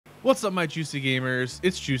What's up, my juicy gamers?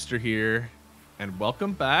 It's Juicer here, and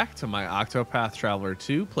welcome back to my Octopath Traveler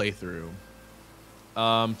 2 playthrough.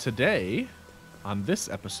 Today, on this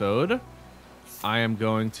episode, I am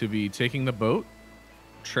going to be taking the boat,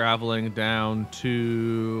 traveling down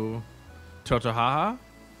to Totohaha,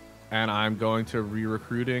 and I'm going to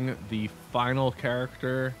re-recruiting the final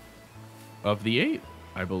character of the 8,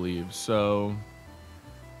 I believe. So,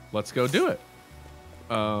 let's go do it.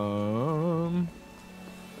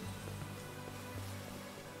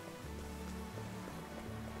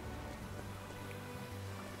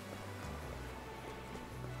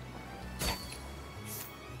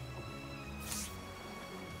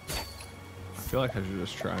 I feel like I should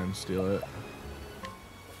just try and steal it.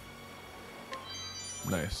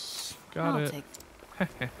 Nice. Got it.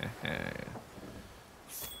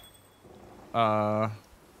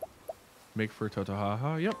 Make for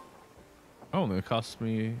Totohaha. Yep. Oh, and it costs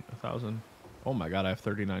me 1,000. Oh my god, I have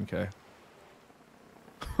 39k.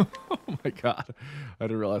 Oh my god. I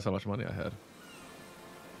didn't realize how much money I had.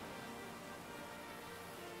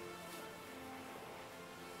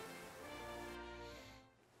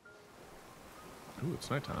 Ooh,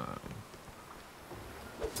 it's nighttime.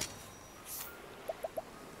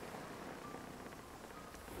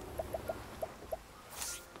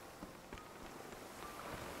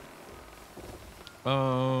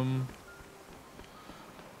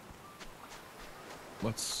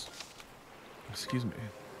 Excuse me.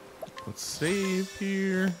 Let's save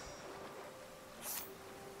here.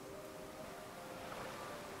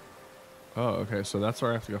 Oh, okay, so that's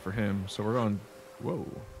where I have to go for him. So we're going, whoa.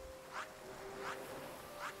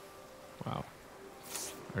 Wow.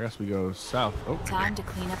 I guess we go south. Oh. Time to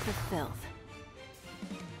clean up the filth.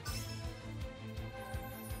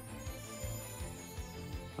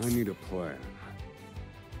 I need a plan.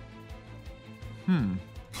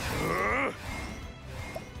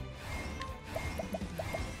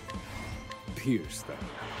 Pierce them.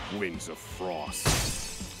 Wings of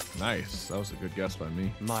frost. Nice. That was a good guess by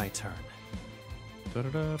me. My turn.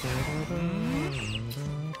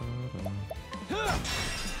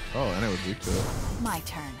 Oh, and it was weak to it. My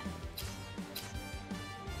turn.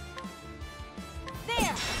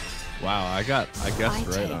 There. Wow, I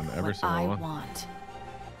guessed right on every what I single one. want.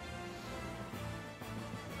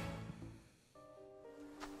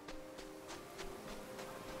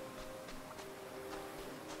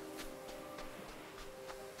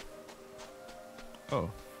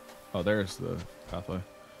 Oh, there's the pathway.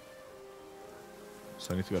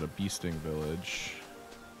 So I need to go to Beasting Village.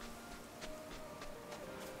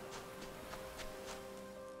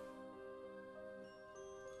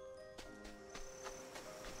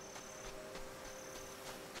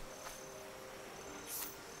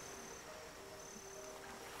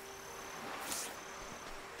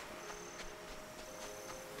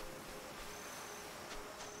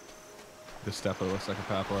 This definitely looks like a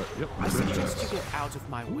pathway. Yep. I suggest you get out of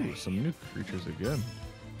my way. Ooh, some new creatures again.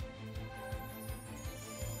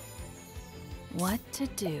 What to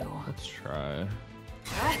do? Let's try.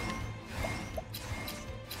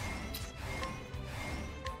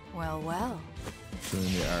 Well, well.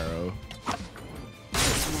 Doing the arrow.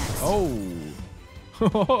 What's next? Oh!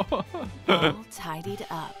 All tidied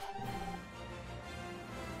up.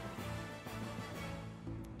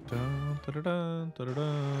 Dun, dun, dun, dun,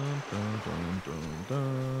 dun, dun, dun,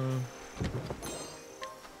 dun.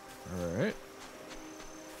 All right.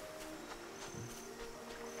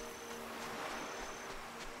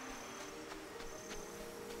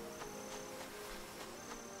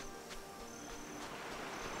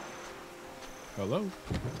 Hello.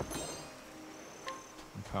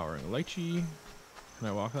 Empowering lychee. Can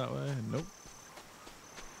I walk that way? Nope.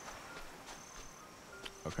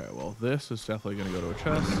 Okay, well, this is definitely going to go to a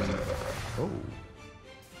chest. Oh.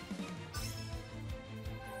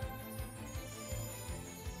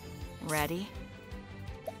 Ready?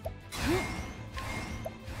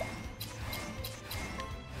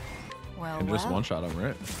 Well, And just well. one-shot him,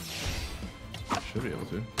 right? Should be able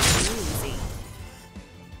to. Easy.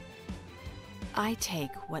 I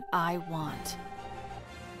take what I want.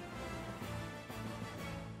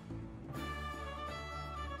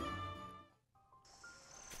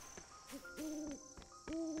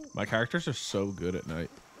 My characters are so good at night.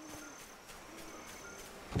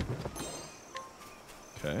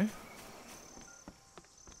 Okay.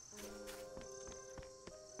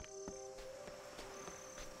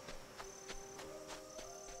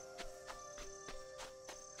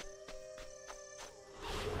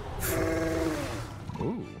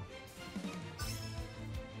 Ooh.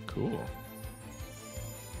 Cool.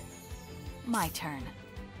 My turn.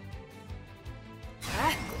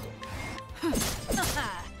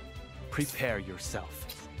 Prepare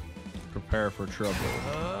yourself. Prepare for trouble.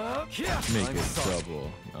 Make I'm it sorry.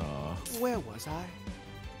 trouble. Where was I?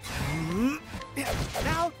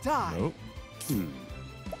 Now die. Nope.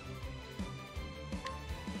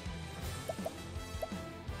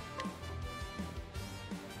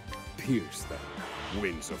 Pierce them.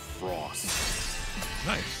 Wings of frost.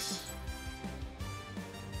 Nice.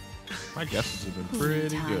 My guesses have been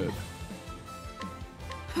pretty good.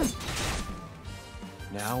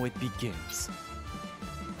 Now it begins.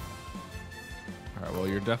 Alright, well,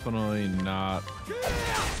 you're definitely not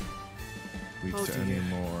weak Oh, to dear. any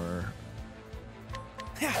more.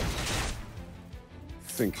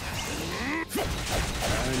 Think.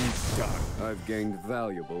 And done. I've gained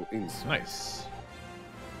valuable insight. Nice.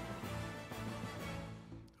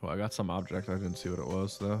 Well, I got some object. I didn't see what it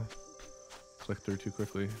was, though. Clicked through too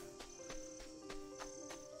quickly.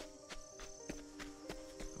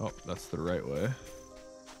 Oh, that's the right way.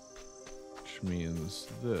 Which means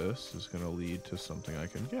this is going to lead to something I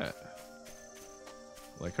can get.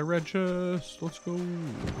 Like a red chest. Let's go.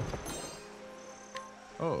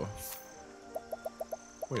 Oh.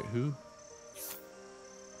 Wait, who?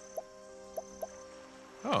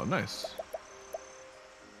 Oh, nice.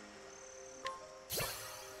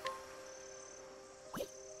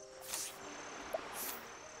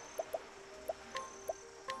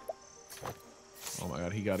 Oh my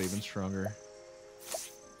god, he got even stronger.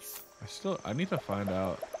 I need to find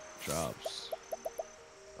out jobs.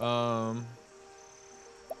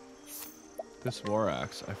 This war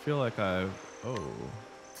axe, I feel like I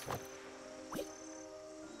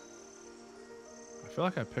feel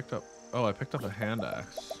like I picked up I picked up a hand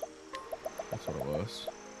axe. That's what it was.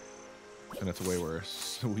 And it's way worse.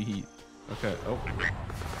 Sweet. Okay, oh.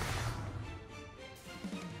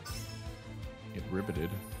 It ribbited.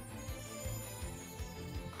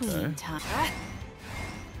 Okay. Time.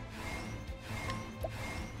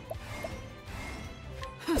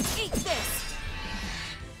 Eat this.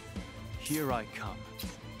 Here I come.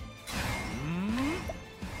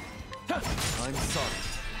 I'm sorry.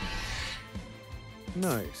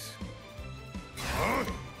 Nice.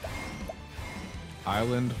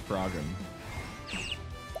 Island Froggen.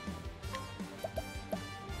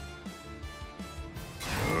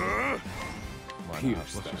 Why not?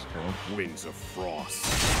 Pierce Let's them. just kill him. Wings of frost.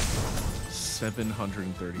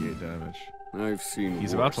 738 damage. I've seen.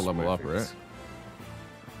 He's about to worse level up, weapons.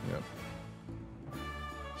 right? Yep.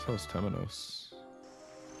 So is Temenos.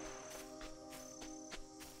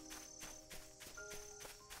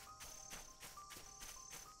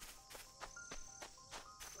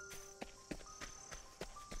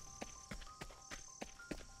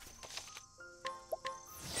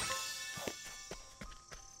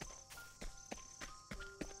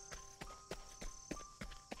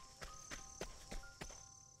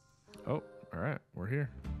 Oh, all right, we're here.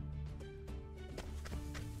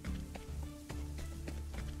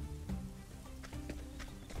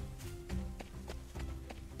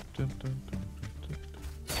 Dun, dun, dun, dun,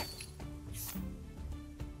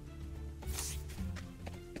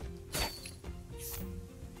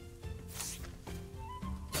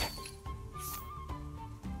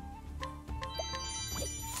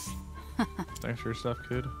 dun. Thanks for your stuff,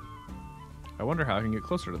 kid. I wonder how I can get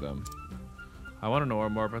closer to them. I want to know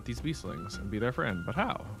more about these beastlings and be their friend, but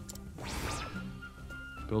how?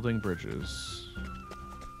 Building bridges.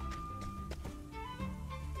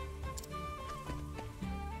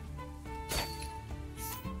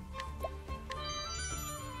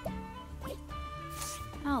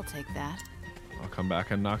 I'll take that. I'll come back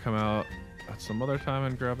and knock him out at some other time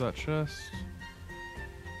and grab that chest.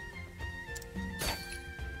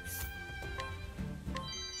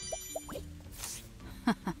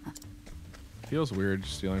 Feels weird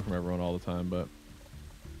stealing from everyone all the time, but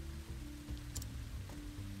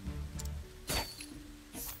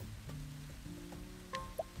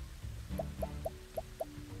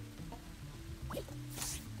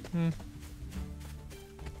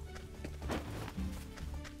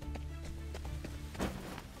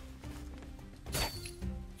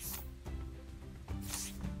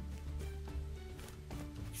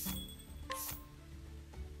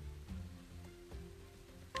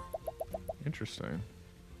interesting.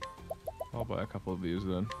 I'll buy a couple of these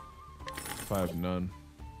then. If I have none.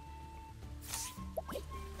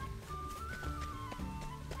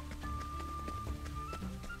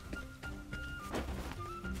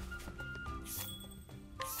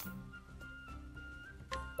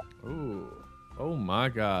 Ooh. Oh my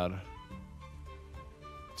god.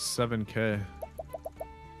 7K.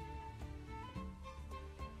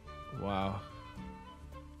 Wow.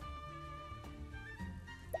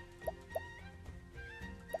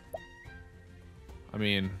 I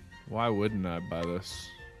mean, why wouldn't I buy this?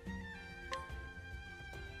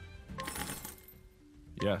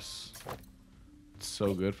 Yes. It's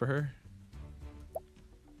so good for her.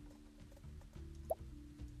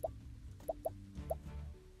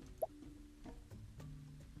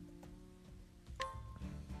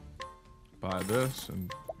 Buy this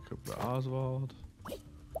and equip the Oswald.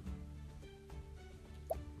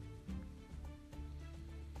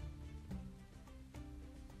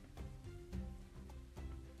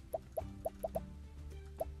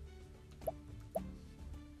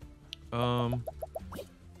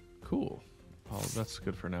 Cool. Oh, that's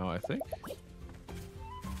good for now, I think.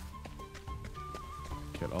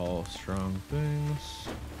 Get all strong things.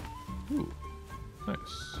 Ooh,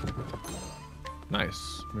 nice.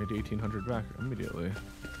 Nice. Made 1,800 back immediately.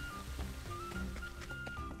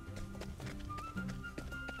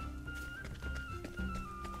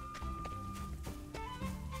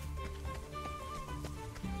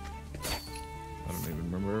 I don't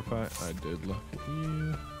even remember if I did look at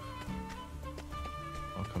you.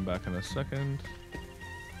 I'll come back in a second.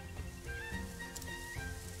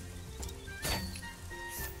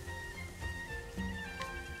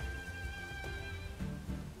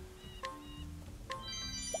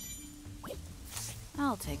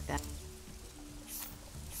 I'll take that.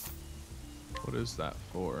 What is that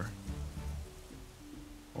for?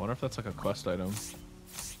 I wonder if that's like a quest item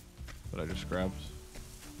that I just grabbed.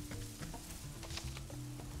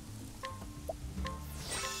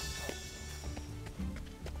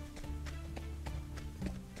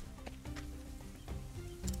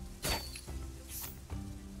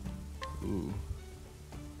 Ooh.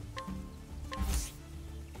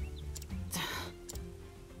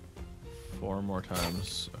 Four more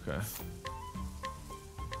times. Okay.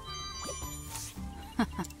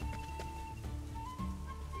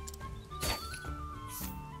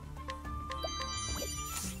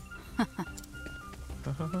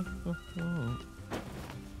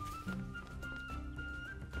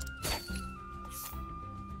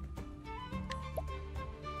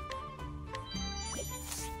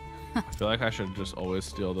 I feel like I should just always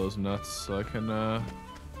steal those nuts so I can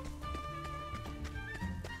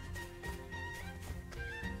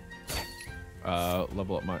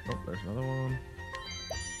level up my... Oh, there's another one.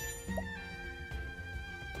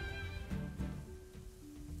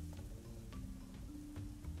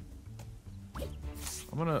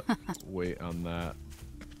 I'm gonna wait on that.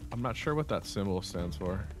 I'm not sure what that symbol stands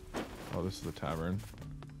for. Oh, this is the tavern.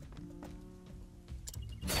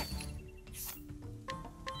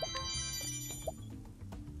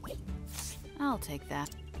 I'll take that.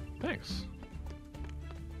 Thanks.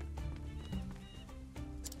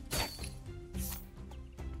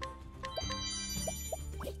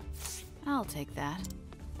 I'll take that.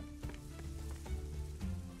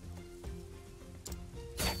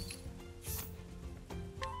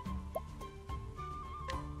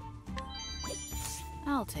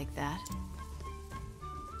 I'll take that.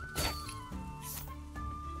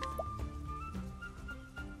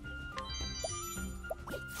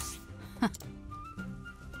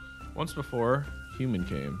 Once before, human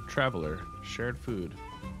came. Traveler, shared food,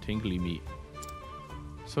 tingly meat.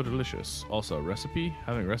 So delicious. Also, recipe?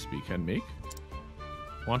 Having recipe can make?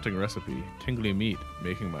 Wanting recipe, tingly meat,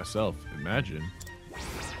 making myself. Imagine.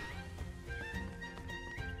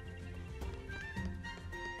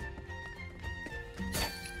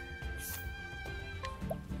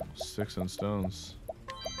 Sticks and stones.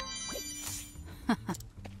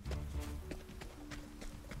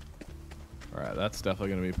 Alright, that's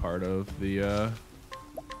definitely going to be part of the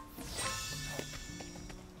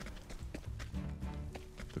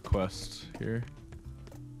quest here.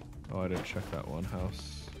 Oh, I didn't check that one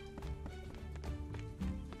house.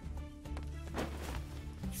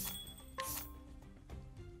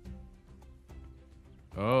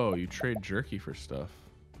 Oh, you trade jerky for stuff.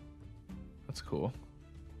 That's cool.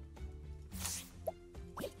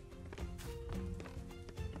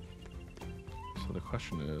 So the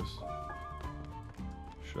question is,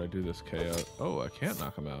 should I do this KO? Oh, I can't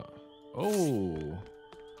knock him out. Oh,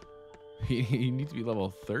 you need to be level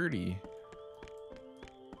 30.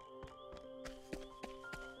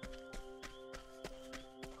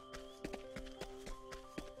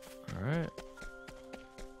 All right.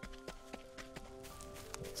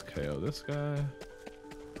 Let's KO this guy.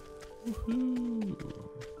 Woohoo.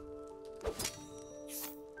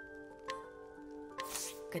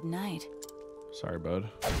 Good night. Sorry, bud.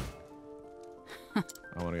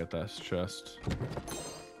 I want to get that chest.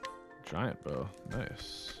 Giant bow.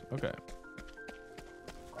 Nice. Okay.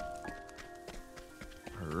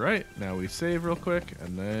 Alright, now we save real quick,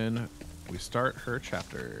 and then we start her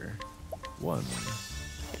chapter. one.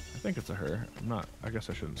 I think it's a her. I'm not. I guess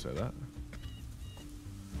I shouldn't say that.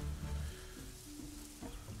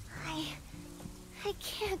 I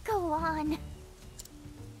can't go on.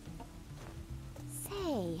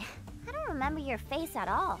 Say, I don't remember your face at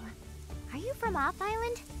all. Are you from Off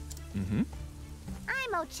Island? Mm-hmm.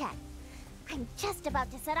 I'm Ochette. I'm just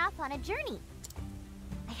about to set off on a journey.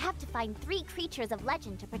 I have to find 3 creatures of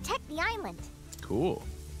legend to protect the island. Cool.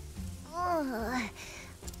 Ugh.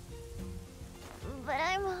 But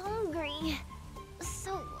I'm hungry.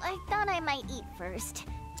 So I thought I might eat first.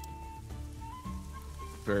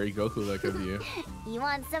 Very Goku-like of you. You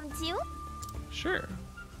want some too? Sure.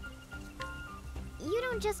 You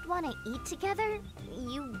don't just want to eat together,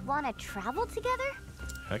 you want to travel together?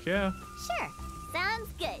 Heck yeah. Sure,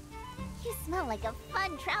 sounds good. You smell like a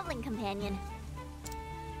fun traveling companion.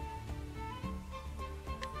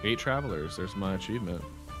 8 travelers. There's my achievement.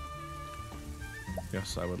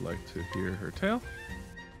 Yes, I would like to hear her tale.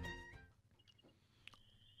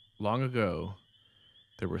 Long ago,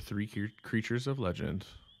 there were 3 creatures of legend.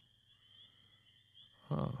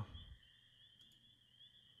 Huh.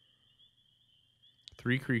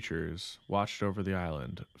 3 creatures watched over the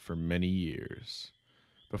island for many years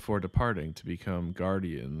before departing to become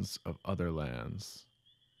guardians of other lands.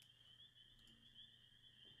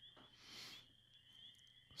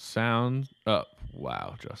 Sound up.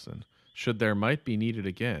 Wow, Justin. Should their might be needed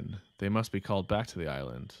again, they must be called back to the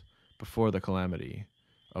island before the calamity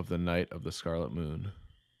of the night of the Scarlet Moon.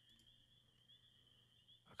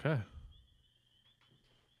 Okay.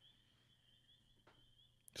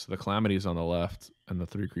 So the calamity is on the left, and the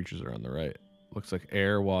 3 creatures are on the right. Looks like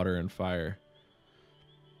air, water, and fire.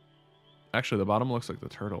 Actually, the bottom looks like the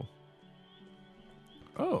turtle.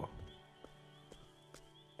 Oh.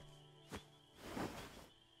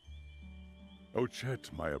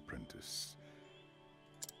 Ochette, my apprentice.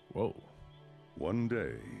 Whoa. One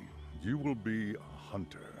day, you will be a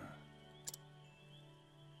hunter.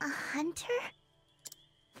 A hunter?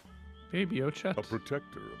 Baby Ochette. A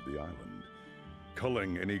protector of the island,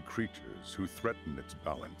 culling any creatures who threaten its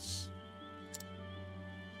balance.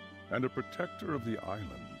 And a protector of the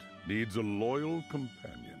island needs a loyal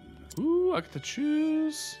companion. Ooh, I get to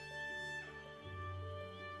choose.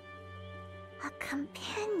 A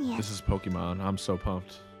companion. This is Pokemon. I'm so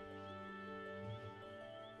pumped.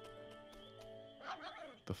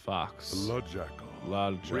 The fox. The Ludjackal,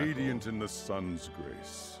 Ludjackal. radiant in the sun's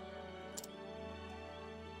grace.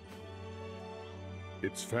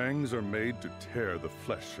 Its fangs are made to tear the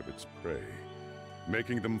flesh of its prey,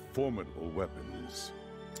 making them formidable weapons.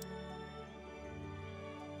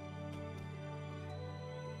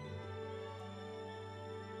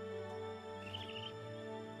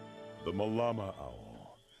 The Malama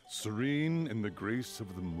owl, serene in the grace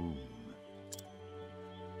of the moon.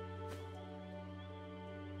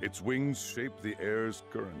 Its wings shape the air's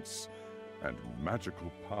currents, and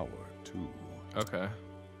magical power, too. Okay.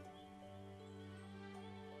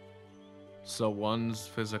 So one's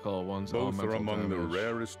physical, one's Both elemental are among the damage.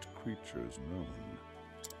 rarest creatures known.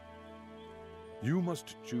 You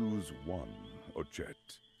must choose one,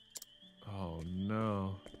 Ochette. Oh,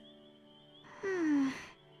 no.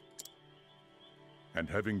 And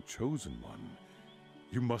having chosen one,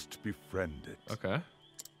 you must befriend it. Okay.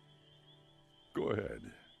 Go ahead,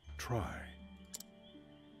 try.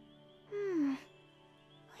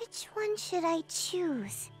 Which one should I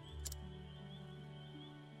choose?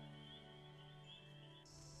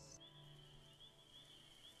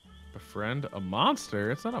 Befriend a monster?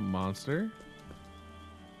 It's not a monster.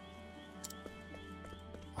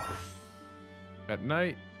 At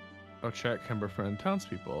night, Ochette can befriend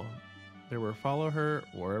townspeople. They will follow her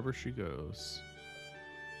wherever she goes.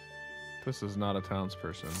 This is not a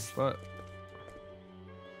townsperson, but...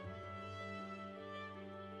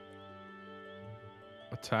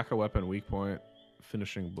 Attack a weapon, weak point,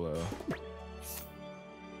 finishing blow.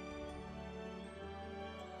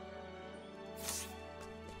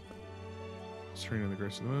 Serene in the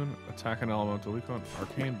grace of the moon. Attack an elemental weak point,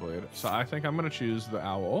 arcane blade. So I think I'm going to choose the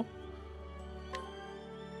owl.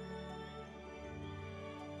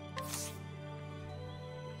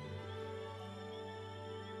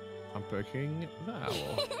 I'm picking the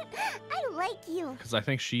owl. I like you. Because I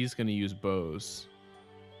think she's going to use bows,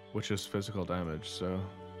 which is physical damage, so...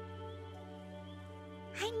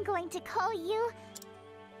 I'm going to call you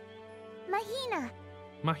Mahina.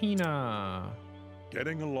 Mahina!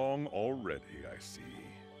 Getting along already, I see.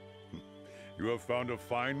 You have found a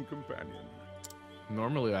fine companion.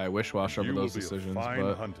 Normally I wish-wash over You those will be decisions, a fine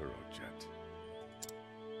but hunter, Ochette.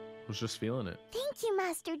 was just feeling it. Thank you,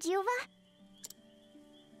 Master Juva.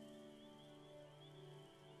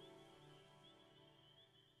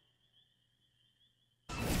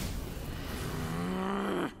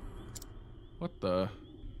 What the?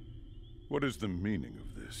 What is the meaning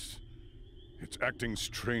of this? It's acting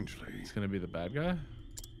strangely. He's gonna be the bad guy?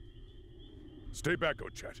 Stay back,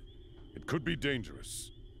 Ochette. It could be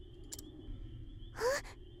dangerous.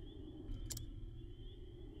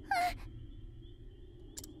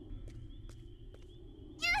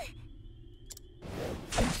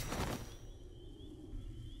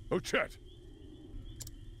 Ochette!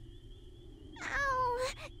 Ow!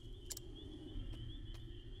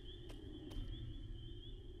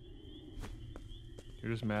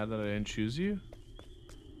 You're just mad that I didn't choose you?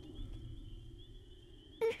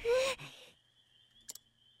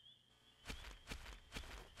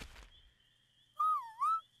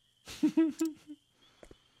 I'm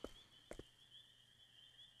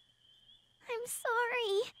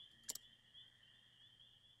sorry.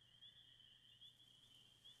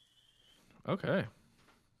 Okay.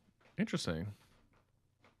 Interesting.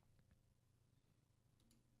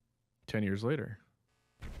 10 years later.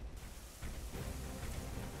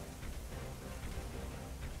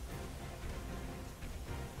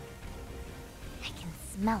 I can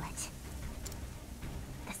smell it.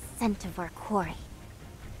 The scent of our quarry.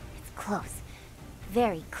 It's close.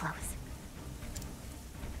 Very close.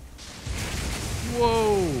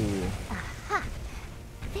 Whoa! Aha!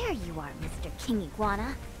 There you are, Mr. King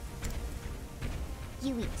Iguana.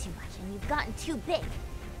 You eat too much and you've gotten too big.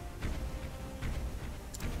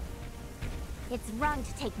 It's wrong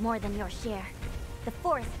to take more than your share. The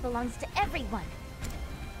forest belongs to everyone.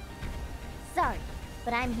 Sorry,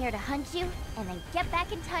 but I'm here to hunt you and then get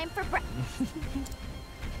back in time for breakfast.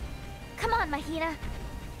 Come on, Mahina.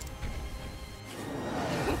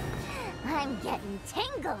 I'm getting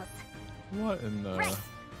tingles. What in the... Right.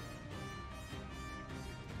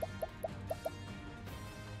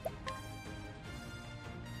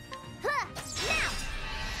 Huh, now.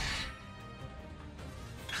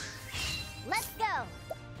 Let's go.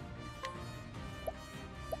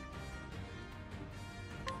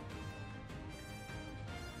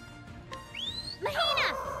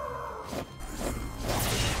 Mahina!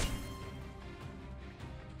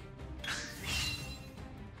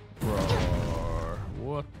 Roar.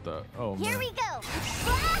 What the... Oh, Here man. we go!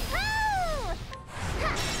 Wahoo!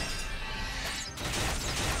 Ha!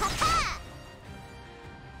 Ha-ha!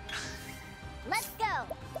 Let's go!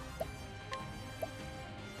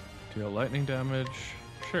 Deal lightning damage.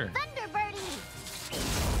 Sure. Thunderbirdie!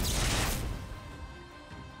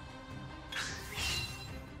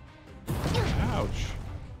 Ouch.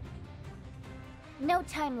 No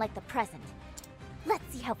time like the present. Let's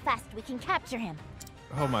see how fast we can capture him.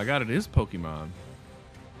 Oh my god, it is Pokemon.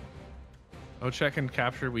 Ochette can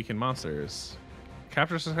capture weakened monsters.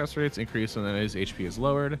 Capture success rates increase when the enemy's HP is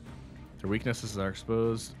lowered. Their weaknesses are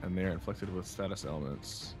exposed, and they are inflicted with status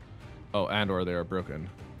elements. Oh, and or they are broken.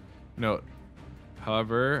 Note,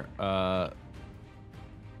 however,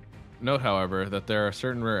 that there are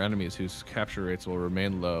certain rare enemies whose capture rates will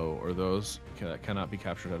remain low, or those that cannot be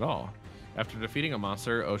captured at all. After defeating a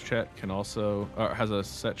monster, Ochette can also has a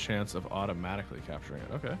set chance of automatically capturing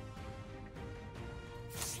it. Okay.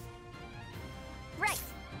 Right.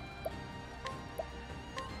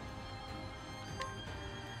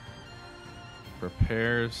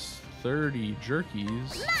 Prepares 30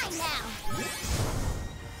 jerkies. Mine now!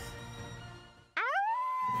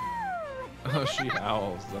 Ow! Oh, she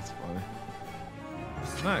howls. That's funny.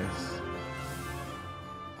 Nice.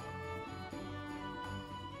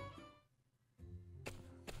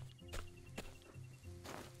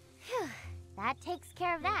 Phew, that takes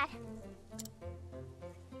care of that.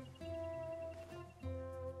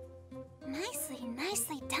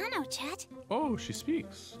 Nicely done, Ochette. Oh, she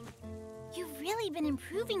speaks. You've really been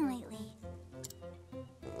improving lately.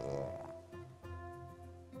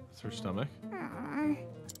 That's her stomach. I'm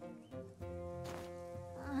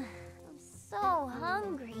so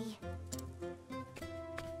hungry.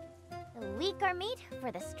 The weak are meat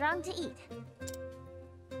for the strong to eat.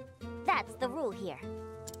 That's the rule here.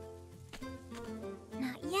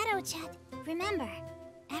 Not yet, Ochette. Remember,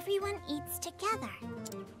 everyone eats together.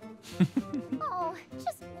 Oh,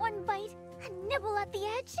 just one bite. A nibble at the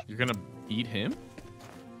edge. You're gonna eat him?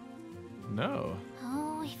 No.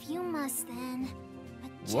 Oh, if you must then.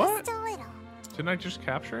 But just What? a little. Didn't I just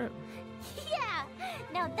capture it? Yeah!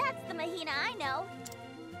 Now that's the Mahina I know.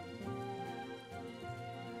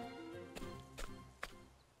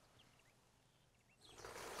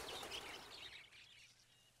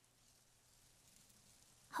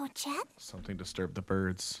 Ochette? Something disturbed the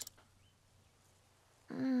birds.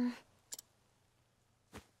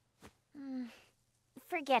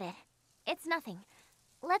 Forget it. It's nothing.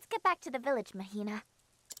 Let's get back to the village, Mahina.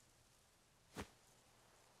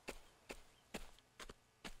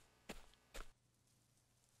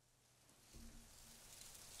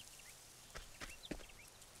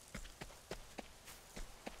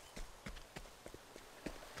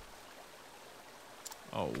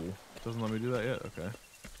 Oh, it doesn't let me do that yet. Okay.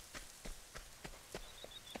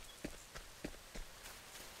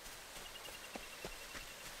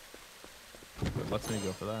 It lets me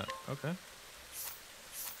go for that. Okay.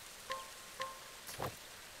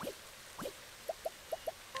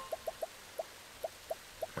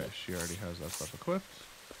 Okay, she already has that stuff equipped.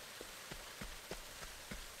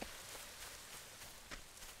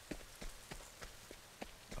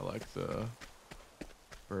 I like the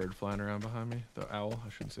bird flying around behind me. The owl, I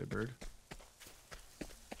shouldn't say bird.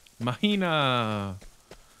 Mahina!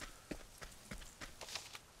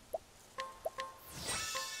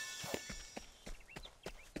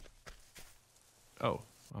 Oh,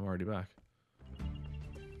 I'm already back.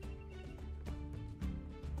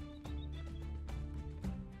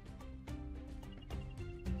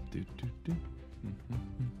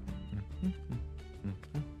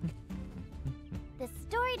 The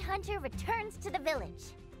storied hunter returns to the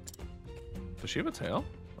village. Does she have a tail?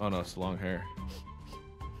 Oh no, it's long hair.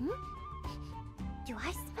 Do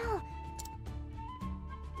I smell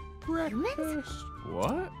humans?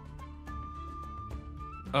 What?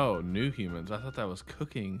 Oh, new humans. I thought that was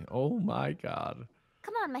cooking. Oh my god.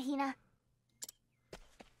 Come on, Mahina.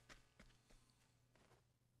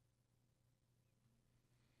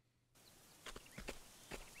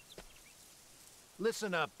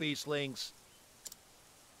 Listen up, beastlings.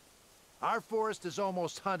 Our forest is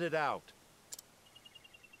almost hunted out.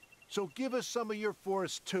 So give us some of your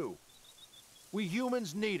forest too. We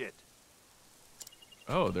humans need it.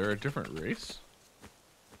 Oh, they're a different race?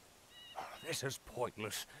 This is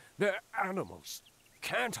pointless. They're animals.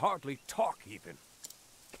 Can't hardly talk even.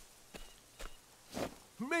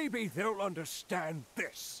 Maybe they'll understand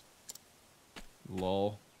this.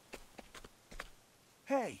 Lol.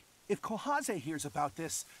 Hey, if Kohaze hears about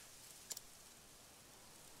this...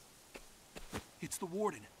 It's the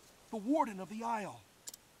warden of the Isle.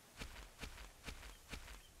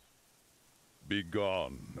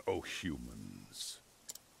 Begone, O humans.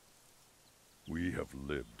 We have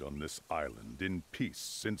lived on this island in peace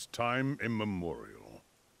since time immemorial.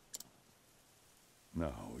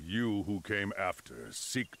 Now, you who came after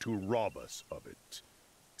seek to rob us of it.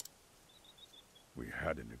 We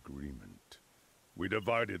had an agreement. We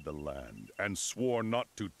divided the land and swore not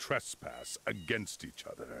to trespass against each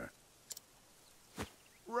other.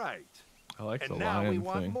 Right. I like the And now we lion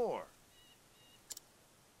want thing. more.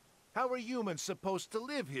 How are humans supposed to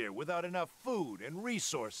live here without enough food and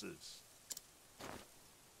resources?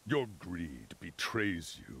 Your greed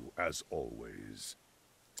betrays you, as always.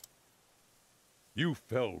 You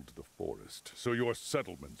felled the forest so your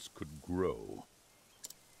settlements could grow.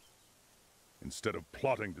 Instead of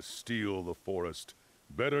plotting to steal the forest,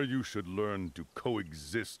 better you should learn to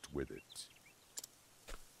coexist with it.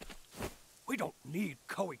 We don't need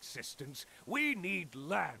coexistence. We need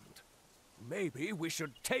land. Maybe we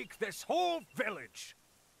should take this whole village.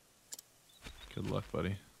 Good luck,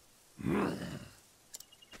 buddy.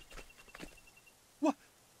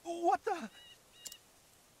 What the...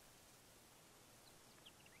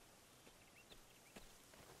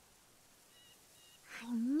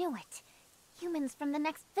 I knew it. Humans from the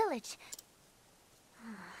next village.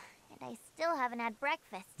 And I still haven't had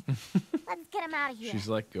breakfast. Let's get him out of here. She's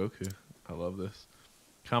like Goku. I love this.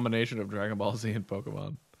 Combination of Dragon Ball Z and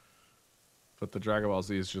Pokemon. But the Dragon Ball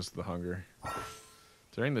Z is just the hunger.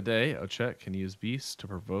 During the day, Ochette can use beasts to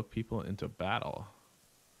provoke people into battle.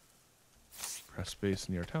 Press space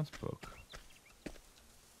near townsfolk.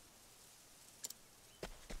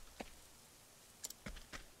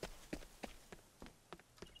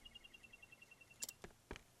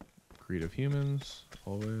 Greed of humans,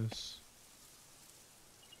 always.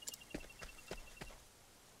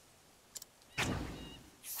 Come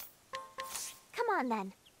on,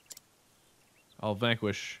 then. I'll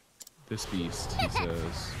vanquish this beast, he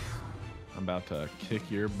says. I'm about to kick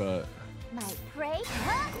your butt. My prey.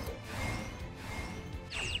 Huh?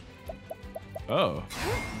 Oh.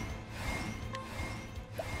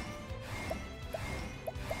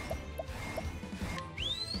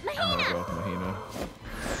 I'm gonna go with Mahina.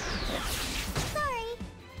 Sorry.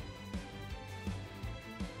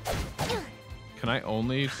 Can I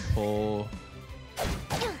only pull...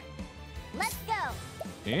 Let's go.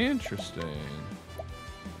 Interesting.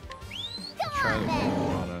 Come Try on, the then.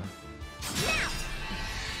 marijuana. Now.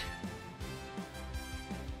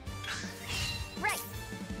 Right.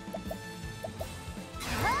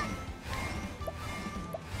 Huh?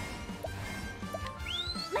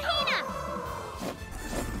 Mahina.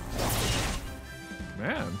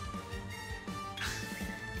 Man.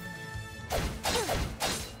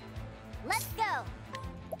 Let's go.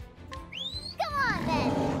 Come on,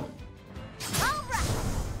 then. All right.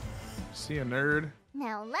 See ya, nerd.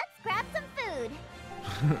 Now let's grab some food.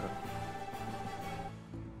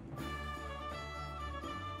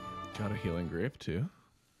 Got a healing grape too.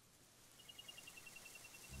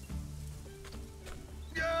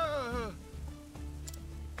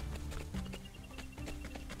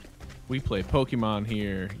 We play Pokemon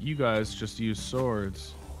here. You guys just use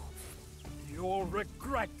swords. You'll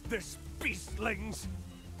regret this, beastlings!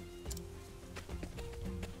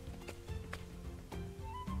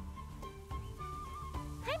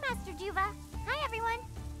 Hi, Master Juva. Hi, everyone.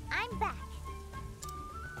 I'm back.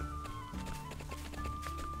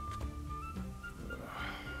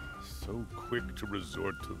 So quick to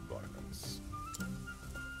resort to violence.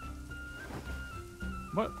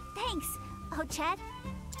 What? Thanks, Ochette.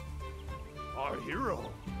 Our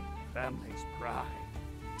hero, family's pride.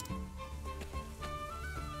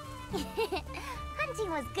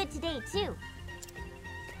 Hunting was good today, too.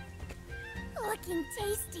 Looking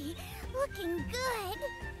tasty. Looking good.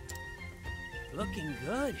 Looking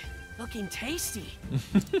good. Looking tasty.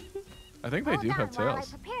 I think they do have Hold on while I tails.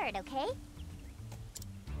 prepare it, okay?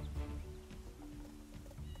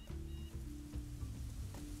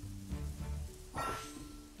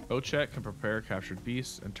 Ochette can prepare captured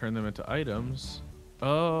beasts and turn them into items.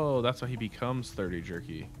 Oh, that's why he becomes 30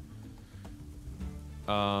 jerky.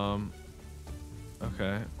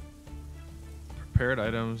 Okay. Prepare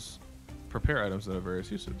items that have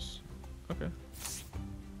various uses. Okay.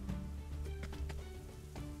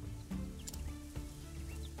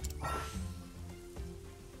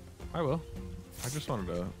 I will. I just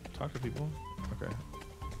wanted to talk to people. Okay.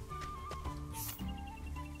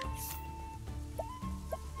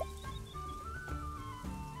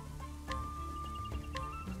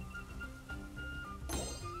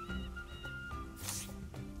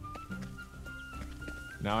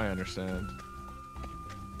 Now I understand.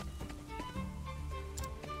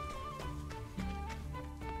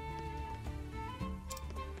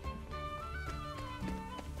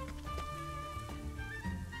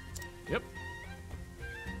 Yep.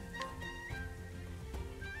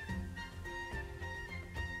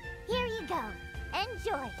 Here you go.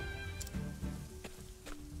 Enjoy.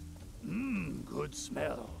 Good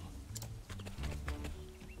smell.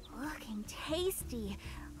 Looking tasty.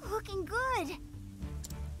 Looking good.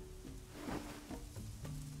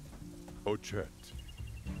 Ochette,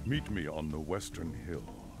 meet me on the western hill.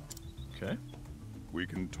 Okay. We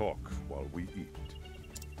can talk while we eat.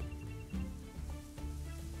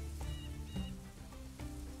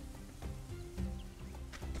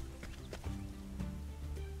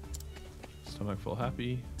 Stomach full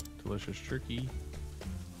happy. Delicious turkey.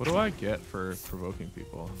 What do I get for provoking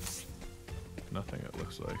people? Nothing, it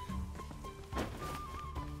looks like.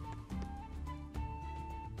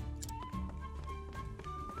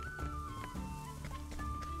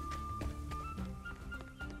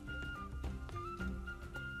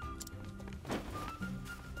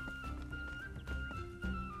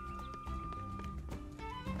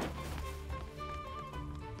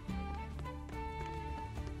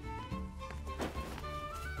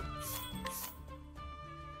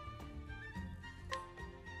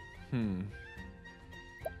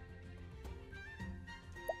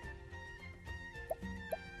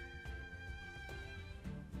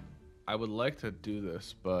 I would like to do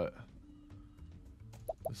this, but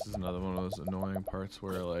this is another one of those annoying parts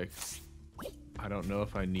where, like, I don't know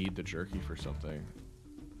if I need the jerky for something.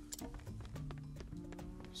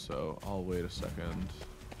 So I'll wait a second.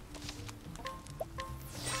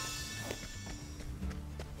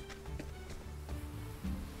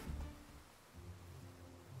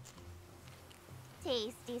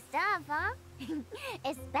 Tasty stuff, huh?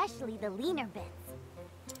 Especially the leaner bits.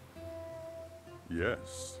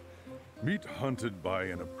 Yes. Meat hunted by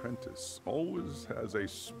an apprentice always has a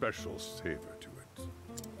special savor to it.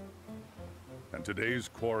 And today's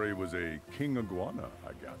quarry was a king iguana,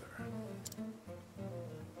 I gather.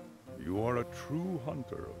 You are a true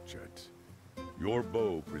hunter, Ochette. Your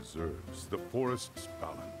bow preserves the forest's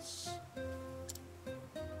balance.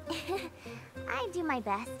 I do my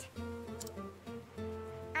best.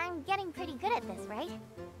 I'm getting pretty good at this, right?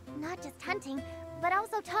 Not just hunting, but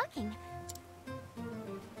also talking.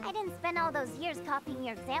 I didn't spend all those years copying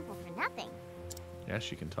your example for nothing. Yeah,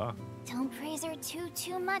 she can talk. Don't praise her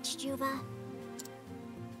too much, Juba.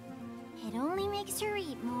 It only makes her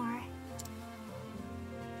eat more.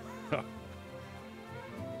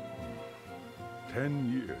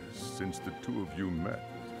 10 years since the two of you met,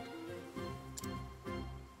 is it?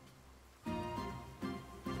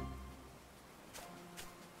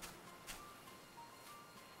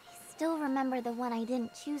 I still remember the one I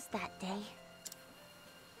didn't choose that day.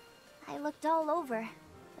 I looked all over,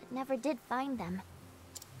 but never did find them.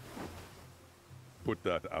 Put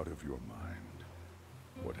that out of your mind.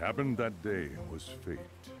 What happened that day was fate.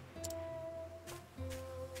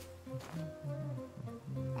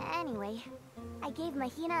 Anyway, I gave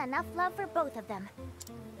Mahina enough love for both of them.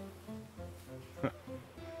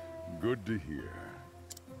 Good to hear.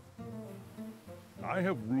 I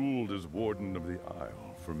have ruled as Warden of the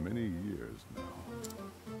Isle for many years now.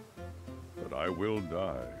 But I will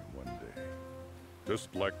die one day,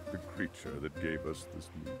 just like the creature that gave us this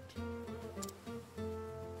meat.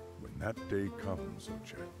 When that day comes,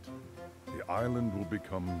 Ochette, the island will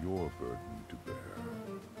become your burden to bear.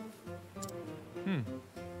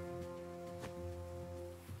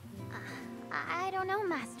 I don't know,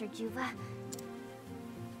 Master Juva.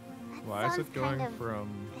 That Why is sounds it going kind of from...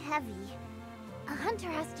 heavy. A hunter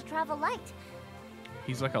has to travel light.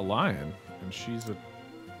 He's like a lion, and she's a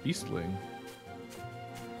beastling.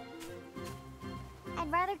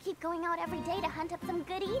 I'd rather keep going out every day to hunt up some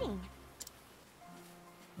good eating.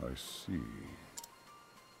 I see.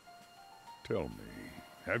 Tell me,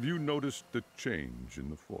 have you noticed the change in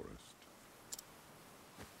the forest?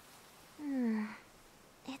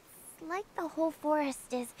 It's like the whole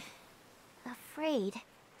forest is afraid.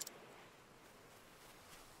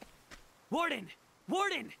 Warden!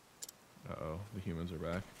 Warden! Uh-oh, the humans are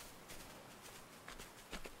back.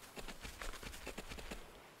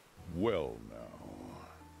 Well now,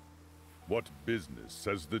 what business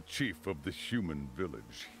has the chief of the human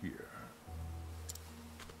village here?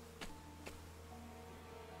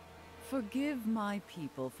 Forgive my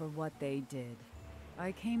people for what they did.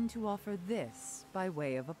 I came to offer this by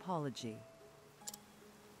way of apology.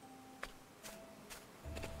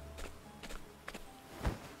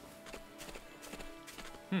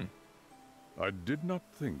 I did not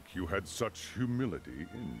think you had such humility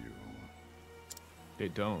in you. They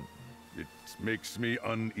don't. It makes me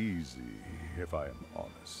uneasy, if I am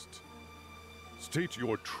honest. State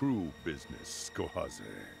your true business, Kohaze.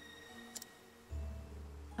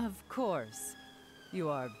 Of course. You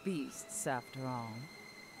are beasts, after all.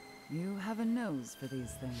 You have a nose for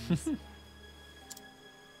these things.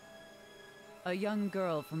 A young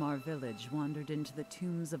girl from our village wandered into the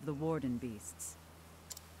tombs of the Warden beasts.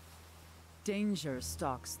 Danger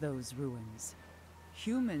stalks those ruins.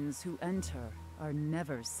 Humans who enter are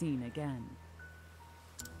never seen again.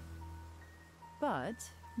 But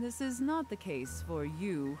this is not the case for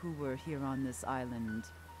you who were here on this island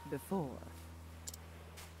before.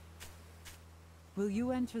 Will you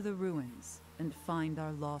enter the ruins and find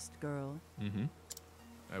our lost girl?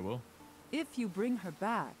 I will. If you bring her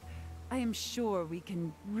back, I am sure we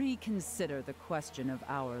can reconsider the question of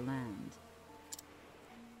our land.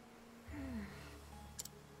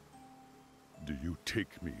 Do you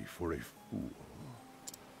take me for a fool?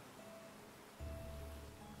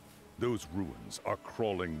 Those ruins are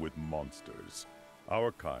crawling with monsters.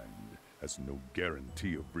 Our kind has no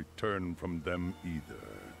guarantee of return from them either.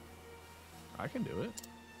 I can do it.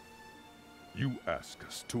 You ask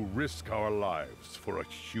us to risk our lives for a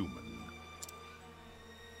human.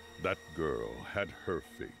 That girl had her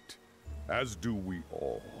fate, as do we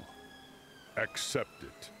all. Accept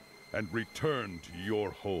it and return to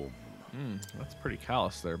your home. That's pretty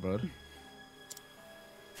callous there, bud.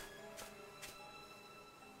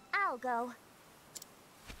 I'll go.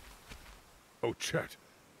 Ochette,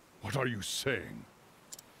 what are you saying?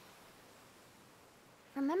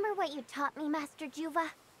 Remember what you taught me, Master Juva?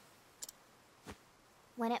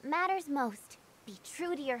 When it matters most, be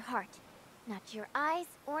true to your heart, not your eyes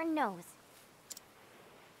or nose.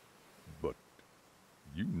 But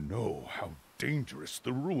you know how dangerous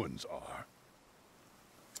the ruins are.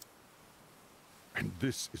 And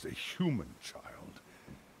this is a human child.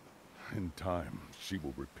 In time, she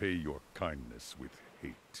will repay your kindness with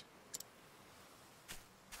hate.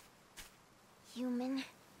 Human,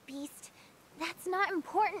 beast, that's not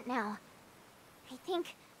important now. I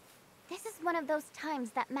think this is one of those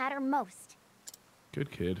times that matter most.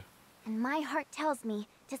 Good kid. And my heart tells me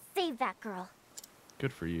to save that girl.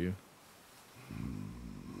 Good for you.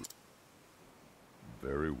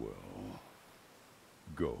 Very well.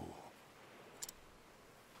 Go.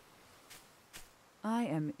 I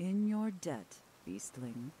am in your debt,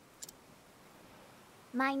 beastling.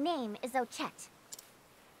 My name is Ochette.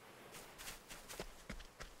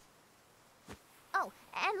 Oh,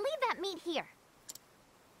 and leave that meat here.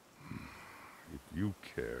 If you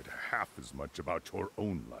cared half as much about your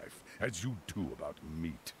own life as you do about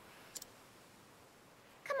meat.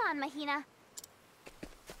 Come on, Mahina.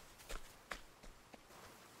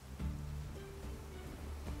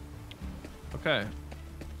 Okay.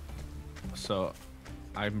 So,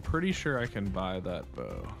 I'm pretty sure I can buy that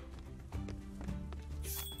bow.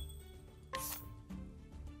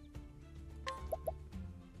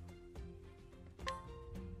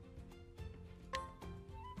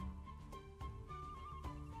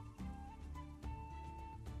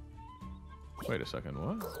 Wait a second,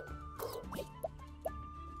 what?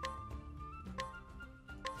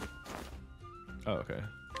 Oh, okay.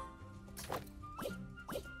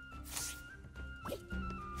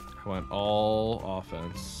 I went all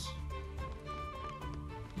offense.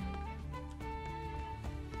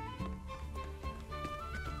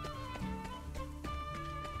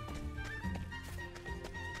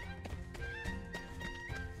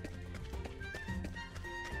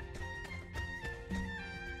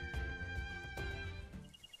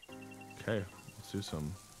 Okay, let's do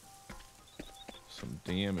some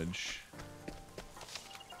damage.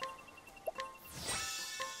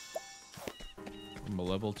 I'm a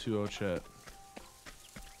level 2 Ochette.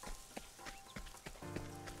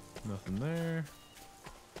 Nothing there.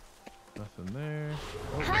 Nothing there.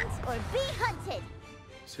 Oh. Hunt or be hunted.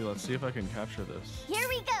 See, let's see if I can capture this. Here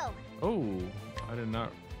we go. Oh, I did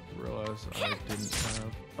not realize I didn't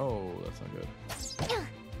have. Oh, that's not good.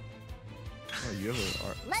 Oh, you have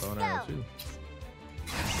a bow and arrow too.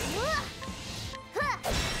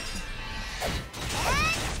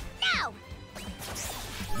 Now.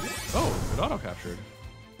 Oh, it auto captured.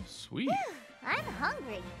 Sweet. I'm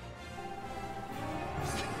hungry.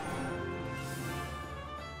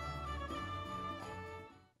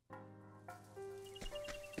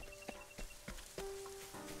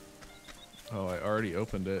 Oh, I already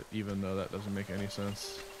opened it, even though that doesn't make any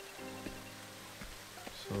sense.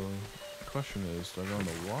 So, the question is, do I go in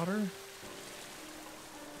the water?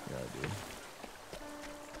 Yeah, I do.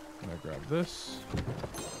 And I grab this.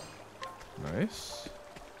 Nice.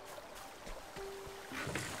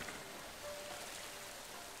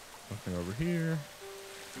 Nothing over here.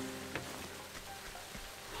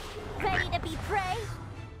 Ready to be prey?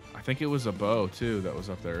 I think it was a bow, too, that was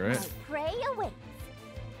up there, right? My prey awaits.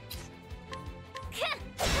 Time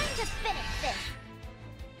to finish this.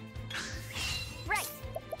 Right.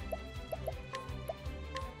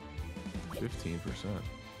 15%.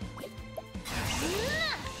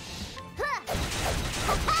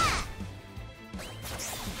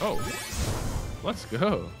 Oh, let's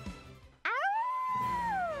go.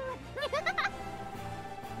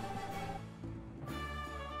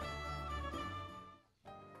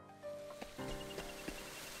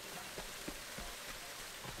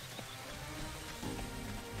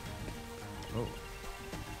 Oh.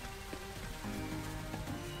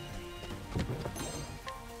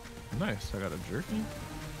 Nice, I got a jerky.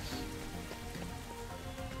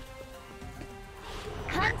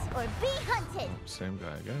 Hunt or be hunted. Same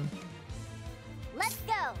guy again. Let's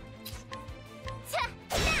go.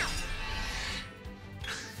 Now.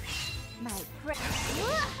 My prey.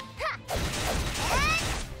 And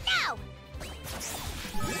now.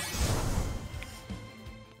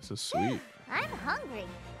 This is sweet. I'm hungry.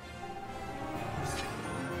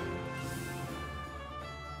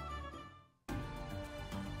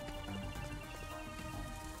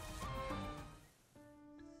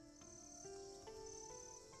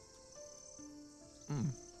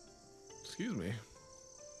 Excuse me.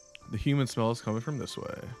 The human smell is coming from this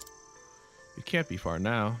way. It can't be far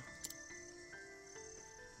now.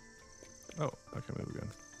 Oh, I can move again.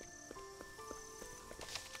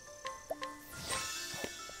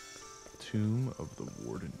 Tomb of the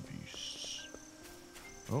Warden Beasts.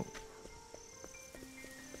 Oh.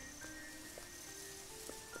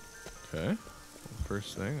 Okay. Well, the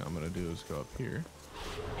first thing I'm gonna do is go up here.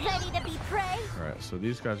 Ready to be prey? Alright, so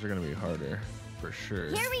these guys are gonna be harder, for sure.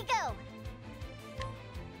 Here we go.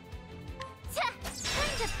 Time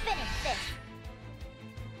to finish this.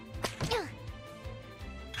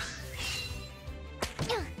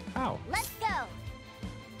 Ow. Let's go.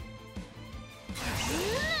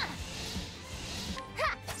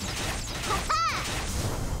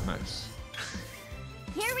 Nice.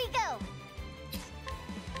 Here we go.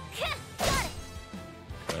 Got it.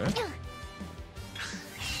 Okay.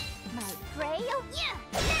 My prey. Oh yeah.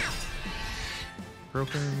 Now.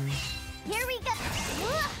 Broken. Here we go.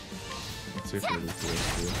 Let's see if we do this too.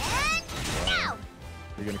 And now.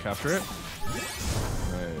 You're gonna capture it?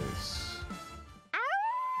 Nice.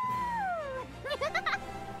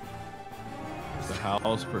 The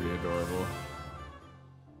howl's pretty adorable.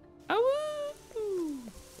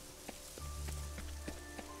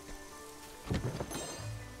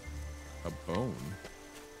 A bone.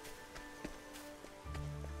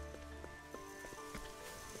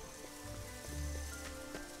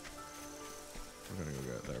 We're gonna go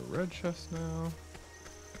get that red chest now.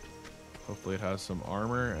 Hopefully it has some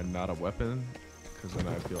armor and not a weapon, because then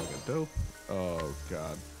I feel like a dope. Oh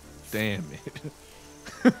god, damn it.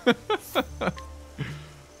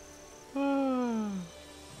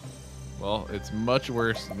 Well, it's much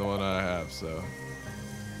worse than the one I have, so.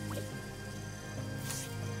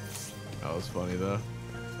 That was funny though.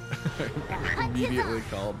 I immediately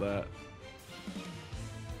called that.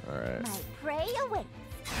 Alright. My prey awaits.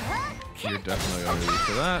 You're definitely gonna reach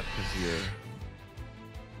for that, because your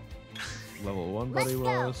level 1 buddy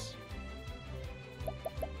was.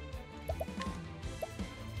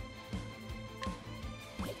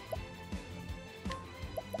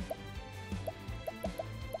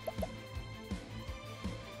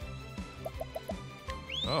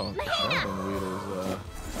 Oh, Shaman leader's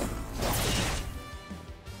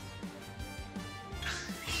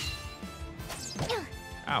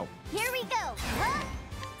Ow. Here we go.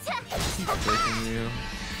 Keep breaking you.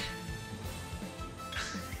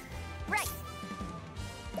 Right.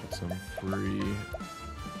 Get some free.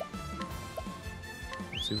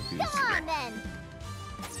 Let's see what these. Come on then.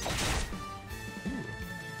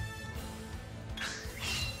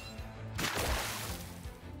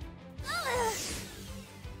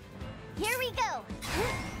 Here we go.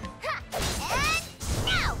 And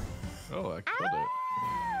now. Oh, I killed it.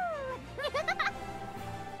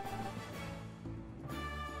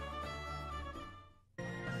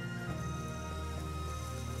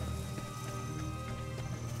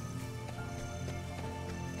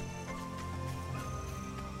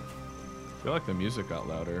 I feel like the music got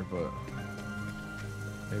louder, but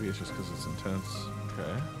maybe it's just because it's intense.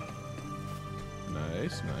 Okay.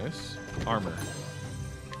 Nice, nice. Armor.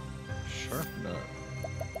 Sharp nut.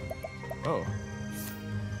 Oh.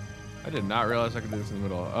 I did not realize I could do this in the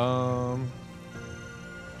middle.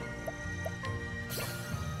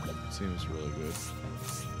 Seems really good.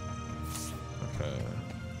 Okay.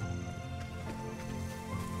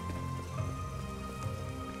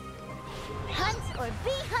 Hunt or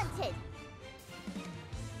be hunted.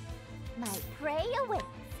 My prey awaits.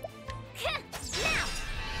 Now.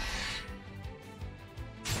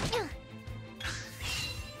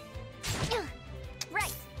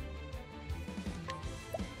 Right.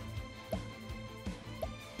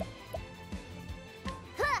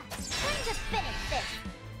 Time to finish this.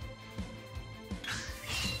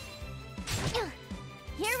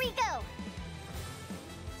 Here we go.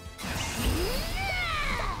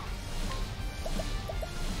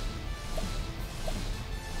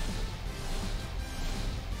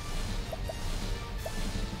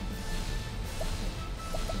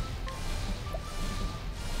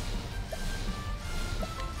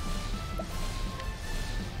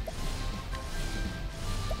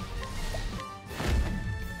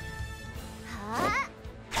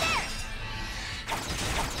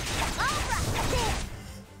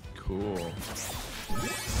 Cool.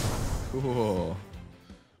 Cool.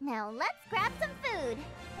 Now let's grab some food.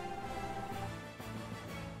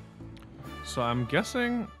 So I'm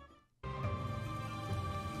guessing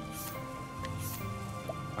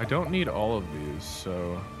I don't need all of these,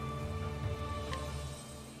 so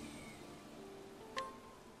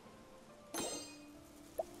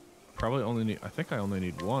probably only need, I think I only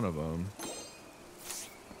need one of them.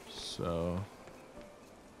 So,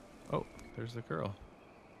 oh, there's the girl.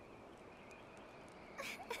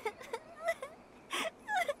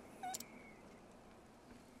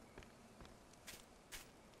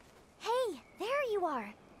 Hey, there you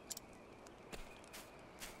are.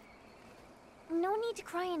 No need to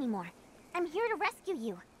cry anymore. I'm here to rescue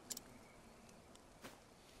you.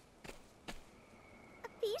 A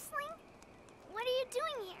beastling? What are you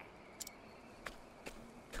doing here?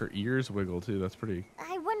 Her ears wiggle too. That's pretty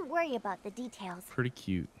I wouldn't worry about the details.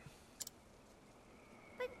 cute.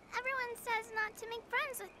 But everyone says not to make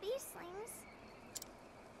friends with beastlings.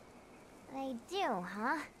 They do,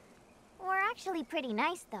 huh? We're actually pretty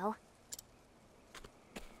nice, though.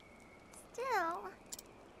 Still...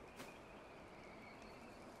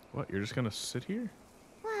 What, you're just gonna sit here?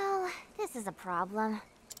 Well, this is a problem.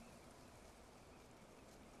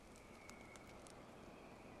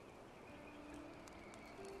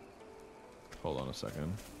 Hold on a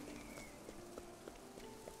second.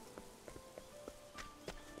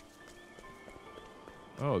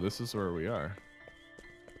 Oh, this is where we are.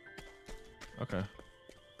 Okay.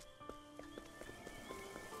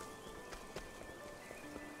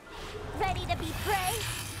 Ready to be prey?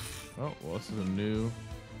 Oh, well, this is a new...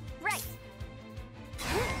 Right.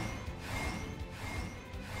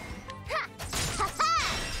 Ha! Ha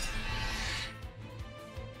ha!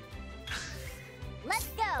 Let's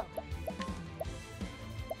go.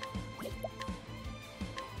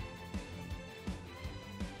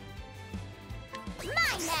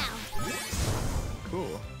 mine now.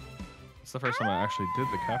 Cool. It's the first time I actually did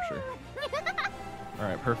the capture. All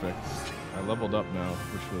right, perfect. I leveled up now,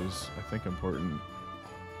 which was, I think, important.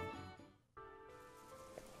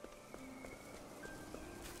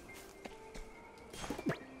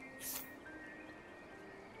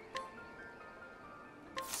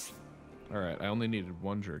 All right, I only needed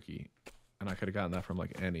one jerky, and I could have gotten that from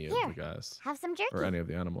like any of the guys. Have some jerky. Or any of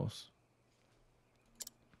the animals.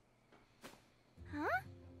 Huh?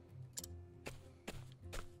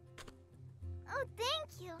 Oh,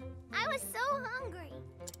 thank you. I was so hungry.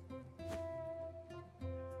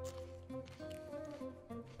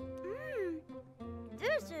 Mmm,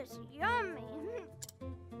 this is yummy.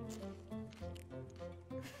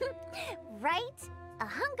 Right? A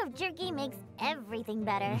hunk of jerky makes everything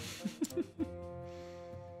better.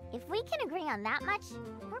 If we can agree on that much,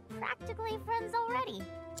 we're practically friends already.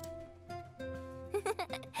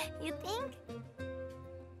 You think?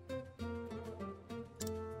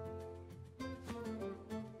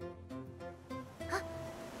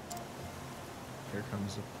 Here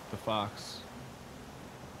comes the fox.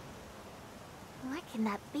 What can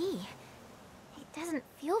that be? It doesn't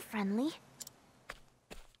feel friendly.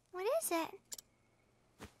 What is it?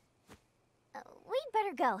 We'd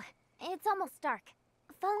better go. It's almost dark.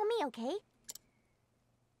 Follow me, okay?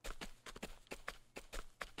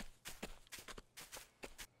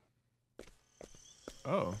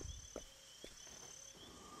 Oh.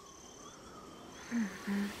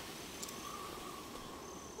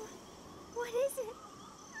 What is it?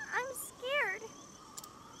 I'm scared.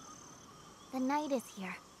 The night is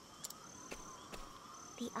here.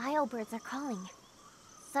 The Islebirds are calling.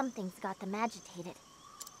 Something's got them agitated.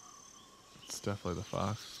 It's definitely the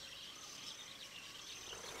fox.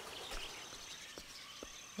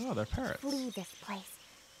 Oh, they're parrots. Flee this place.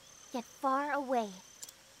 Get far away.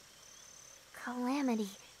 Calamity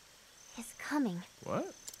is coming.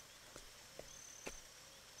 What?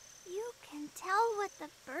 You can tell what the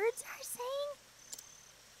birds are saying?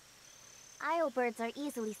 Islebirds are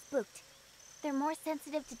easily spooked. They're more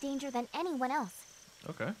sensitive to danger than anyone else.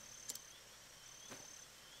 Okay.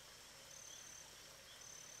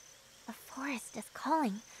 The forest is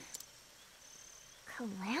calling.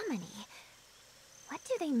 Calamity? What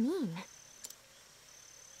do they mean?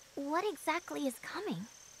 What exactly is coming?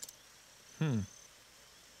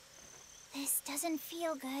 This doesn't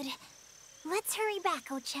feel good. Let's hurry back,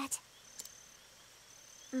 Ochette.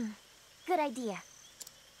 Good idea.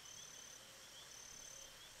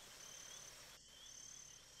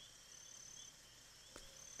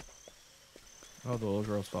 Oh, the little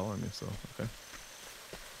girl's following me, so okay.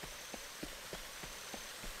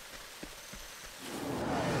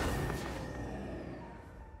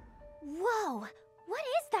 Whoa! What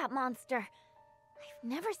is that monster? I've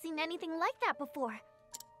never seen anything like that before.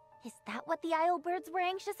 Is that what the Islebirds were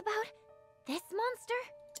anxious about? This monster?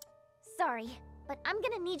 Sorry, but I'm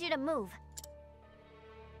gonna need you to move.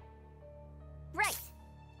 Right.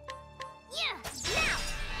 Yeah, now!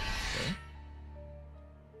 Okay.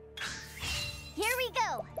 Here we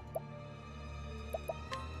go!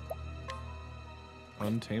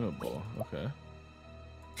 Untamable. Okay.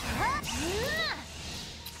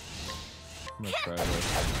 I'm gonna try this.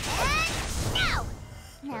 Go!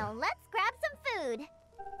 Now let's grab some food.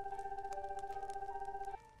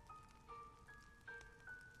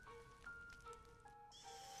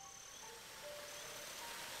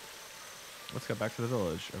 Let's get back to the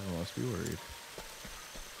village. Everyone must be worried.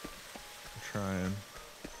 I'm trying.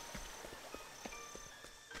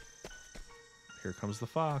 Here comes the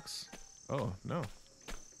fox. Oh, no.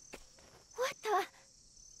 What the?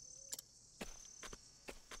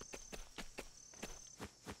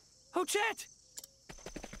 Ochette!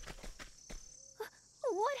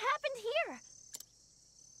 What happened here?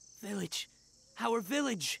 Village. Our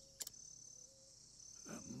village.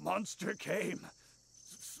 A monster came,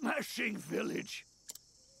 smashing village.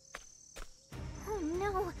 Oh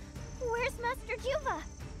no. Where's Master Juva?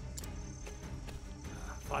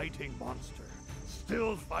 Fighting monster,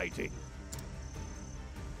 still fighting.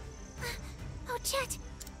 Ochette!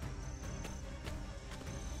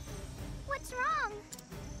 What's wrong?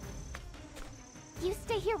 You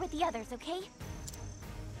stay here with the others, okay?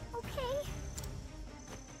 Okay.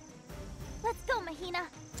 Let's go, Mahina.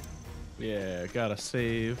 Yeah, gotta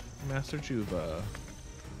save Master Juva.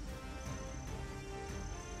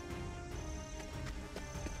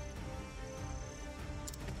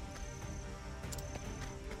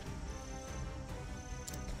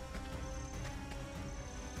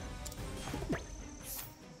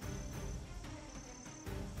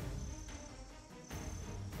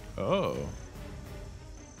 Oh.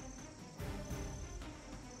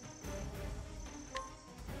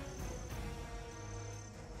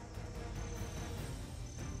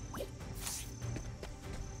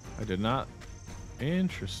 did not.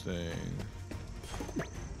 Interesting.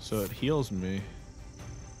 So it heals me.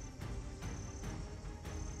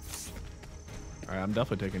 Alright, I'm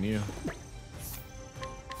definitely taking you.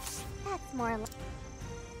 That's more like...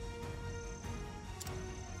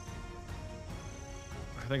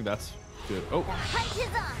 I think that's good. Oh! The hunt is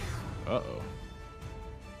on! Uh-oh.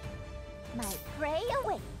 My prey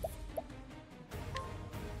awaits.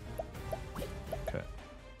 Okay.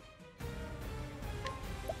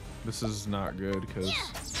 This is not good because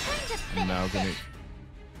I'm now gonna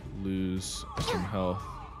lose some health.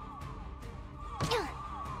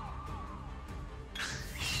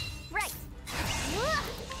 Right.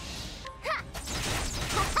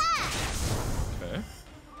 Okay.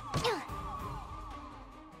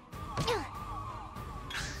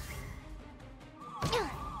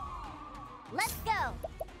 Let's go.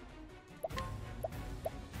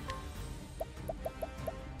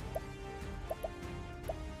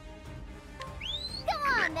 Come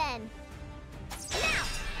on then. Now.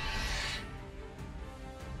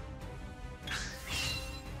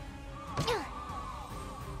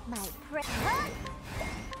 My prey.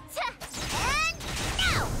 And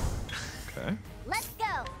now. Okay. Let's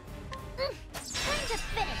go. Time to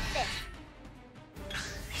finish this.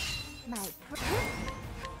 My prey.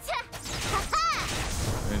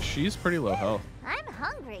 And she's pretty low health. I'm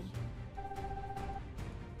hungry.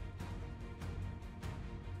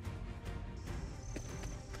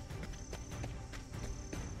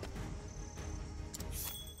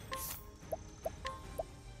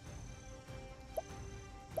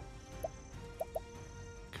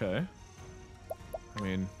 Okay. I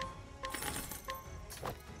mean...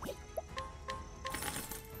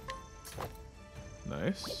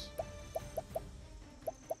 Nice.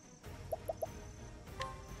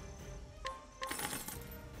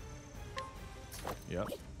 Yep.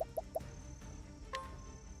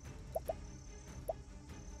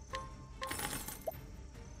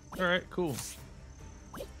 Alright, cool.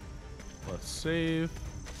 Let's save.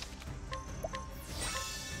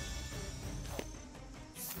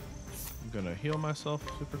 I'm gonna heal myself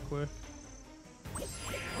super quick.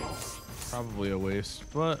 Probably a waste,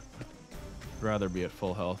 but I'd rather be at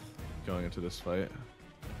full health going into this fight.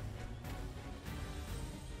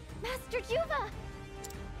 Master Juva!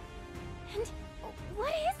 And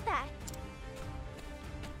what is that?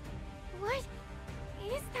 What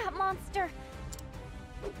is that monster?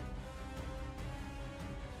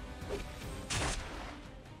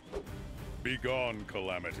 Begone,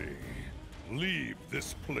 Calamity. Leave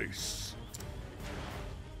this place.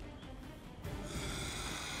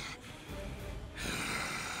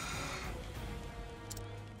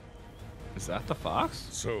 Is that the fox?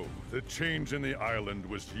 So, the change in the island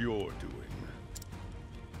was your doing.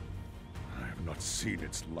 I have not seen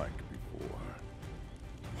its like before.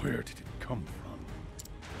 Where did it come from?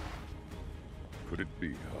 Could it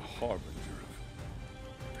be a harbinger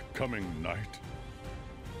of the coming night?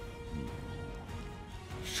 No,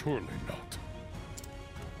 surely not.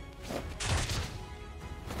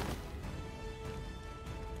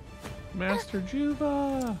 Master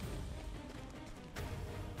Juva!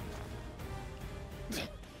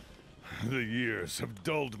 The years have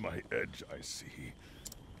dulled my edge, I see.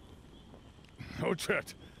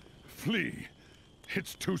 Ochette, flee.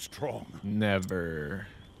 It's too strong. Never.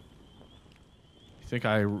 You think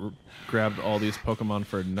I grabbed all these Pokemon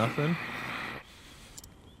for nothing?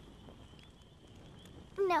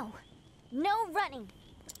 No. No running.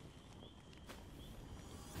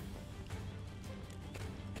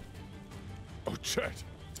 Ochette!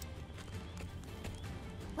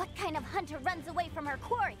 What kind of hunter runs away from her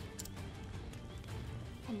quarry?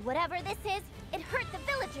 And whatever this is, it hurt the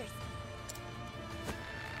villagers.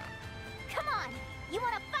 Come on! You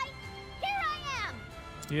wanna fight? Here I am!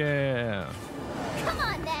 Yeah. Come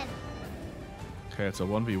on then! Okay, it's a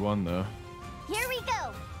 1v1 though. Here we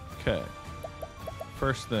go! Okay.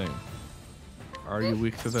 First thing. Are you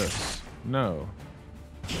weak to this? No.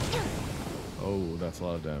 Oh, that's a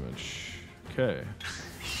lot of damage. Okay.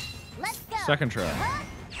 Let's go! Second try.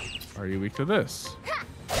 Are you weak to this? Ha!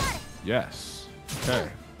 Got it! Yes. Okay.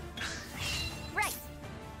 Right!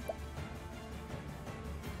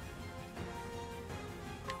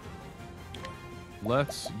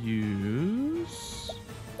 Let's use...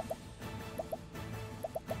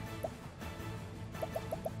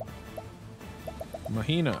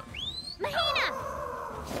 Mahina. Mahina!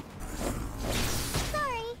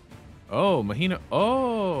 Sorry. Oh, Mahina.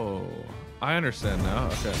 Oh, I understand now.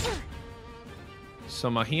 Okay. So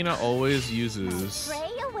Mahina always uses Prey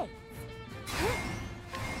awaits.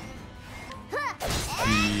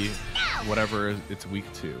 the whatever it's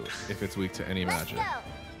weak to, if it's weak to any Let's magic. go!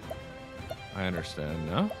 I understand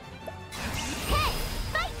now. Hey,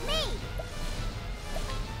 fight me!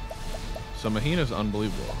 So Mahina's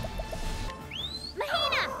unbelievable.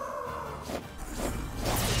 Mahina!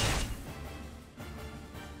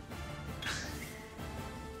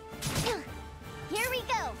 Here we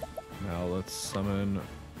go. Now let's summon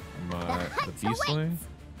the hunt Beastling.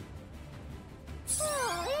 awaits.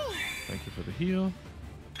 Thank you for the heal.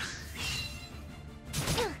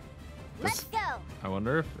 Let's go. I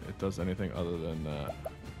wonder if it does anything other than that.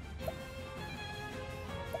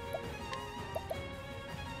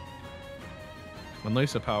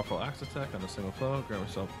 Unleash a powerful axe attack on a single foe. Grab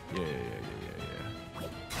yourself. Yeah.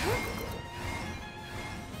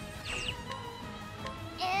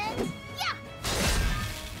 And yeah.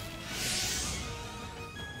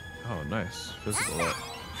 Oh, nice. Physical.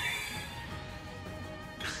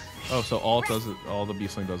 Oh, so all it does it. All the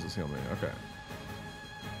Beastling does is heal me. Okay.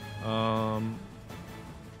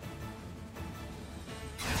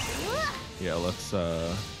 Yeah, let's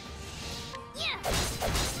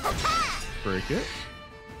break it.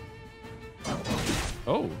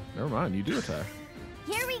 Oh, never mind. You do attack.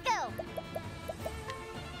 Here we go.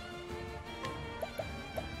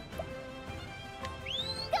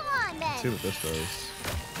 Come on, then. Let's see what this does.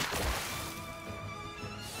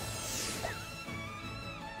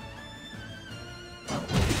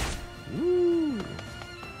 Woo.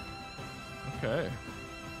 Okay.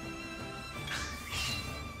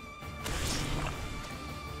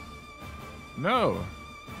 No.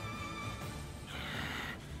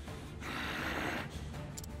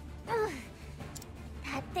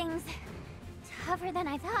 That thing's tougher than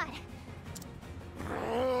I thought.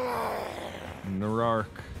 Narark.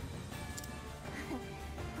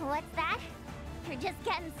 What's that? You're just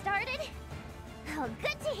getting started? Oh,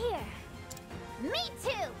 good to hear. Me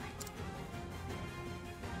too.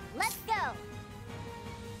 Let's go.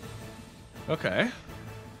 Okay.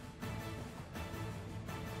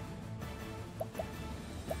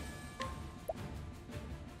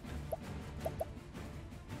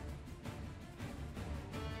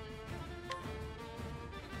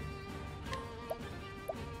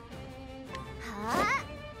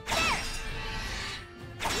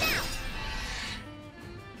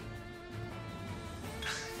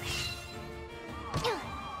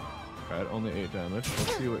 Alright, only 8 damage.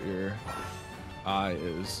 Let's see what your I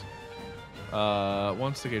is.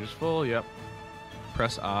 Once the gauge is full, yep.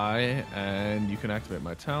 Press I, and you can activate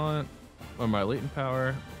my talent or my latent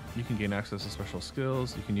power. You can gain access to special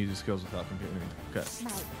skills. You can use these skills without computing. Okay.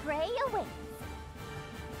 My prey awaits.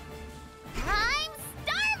 I'm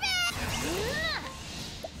starving!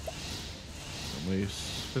 Unleash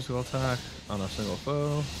physical attack on a single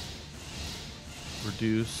foe.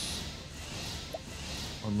 Reduce.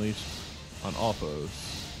 Unleash on all foes.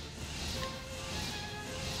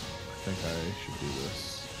 I think I should do this.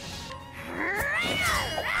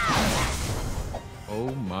 Oh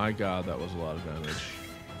my god, that was a lot of damage.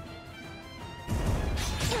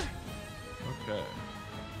 Okay.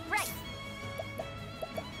 Right.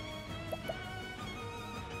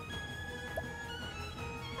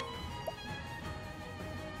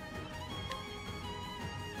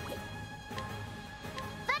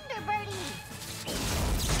 Thunderbirdies.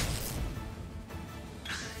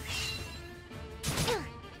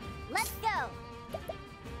 Let's go.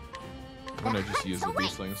 I'm gonna just use the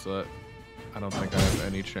beastling so that I don't think I have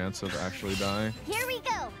any chance of actually dying. Here we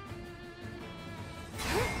go.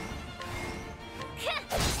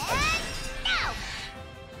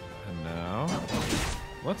 And now,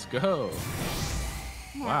 let's go.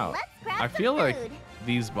 Now Wow. let's grab I some feel like food.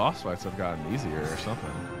 these boss fights have gotten easier or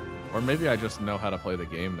something. Or maybe I just know how to play the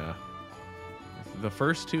game now. The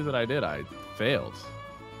first 2 that I did, I failed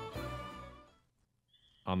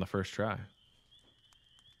on the first try.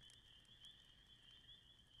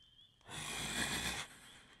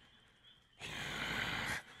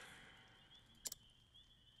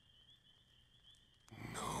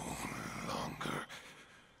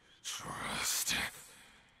 Trust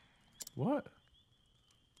What?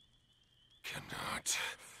 cannot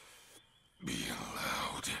be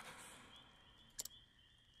allowed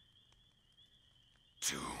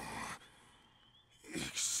to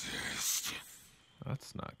exist.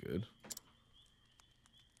 That's not good.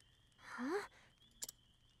 Huh?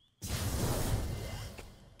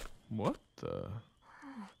 What the?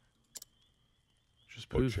 Just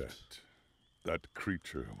poofed. Ochette, that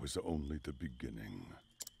creature was only the beginning.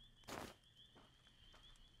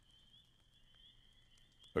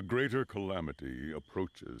 A greater calamity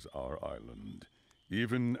approaches our island,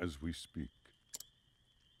 even as we speak.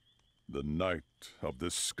 The night of the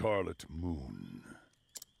Scarlet Moon.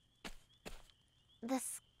 The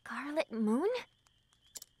Scarlet Moon?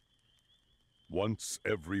 Once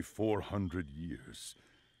every 400 years,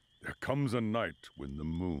 there comes a night when the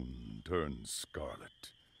moon turns scarlet.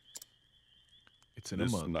 It's in a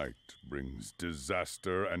This month. night brings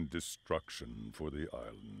disaster and destruction for the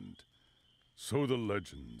island. So the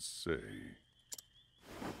legends say.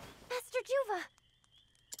 Master Juva!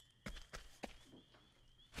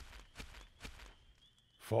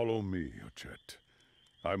 Follow me, Ochette.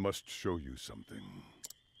 I must show you something.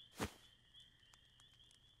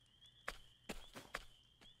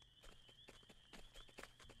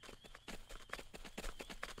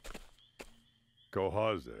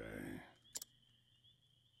 Kohaze.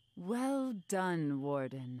 Well done,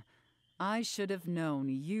 Warden. I should have known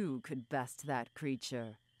you could best that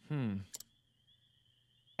creature. And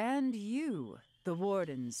you, the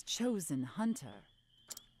Warden's chosen hunter.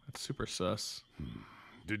 That's super sus.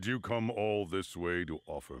 Did you come all this way to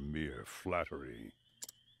offer mere flattery?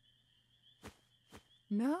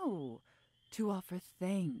 No, to offer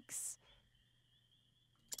thanks.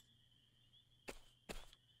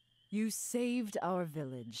 You saved our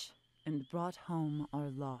village and brought home our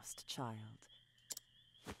lost child.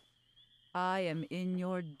 I am in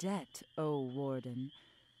your debt, O Warden.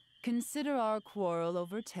 Consider our quarrel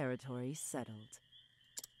over territory settled.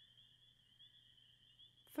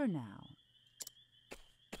 For now.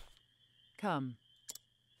 Come.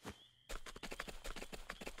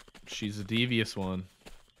 She's a devious one.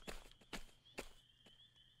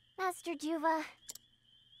 Master Juva,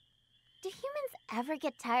 do humans ever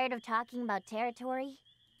get tired of talking about territory?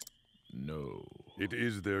 No. It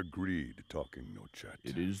is their greed talking, Ochette.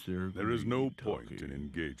 It is their There is no greed point talking. in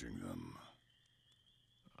engaging them.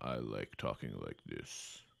 I like talking like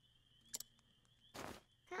this.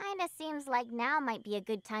 Kinda seems like now might be a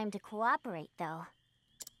good time to cooperate, though.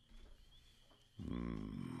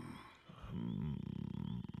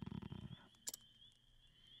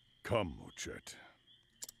 Come, Ochette.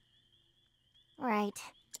 Right.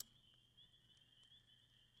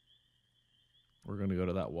 We're gonna go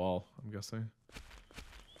to that wall, I'm guessing.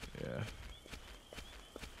 Yeah.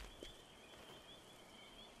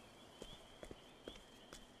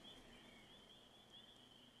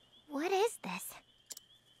 What is this?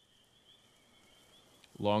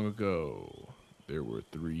 Long ago, there were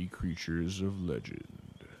 3 creatures of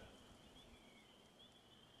legend.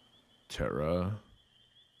 Terra,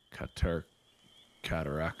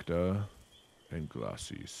 Cataracta, and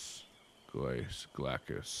Glacis.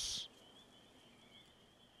 Glacus.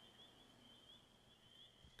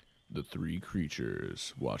 The 3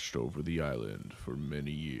 creatures watched over the island for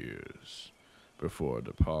many years before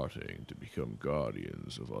departing to become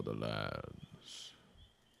guardians of other lands.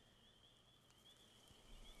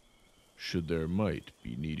 Should their might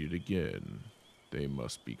be needed again, they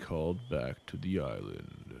must be called back to the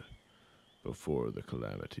island before the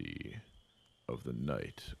calamity of the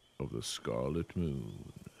night of the Scarlet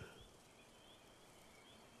Moon.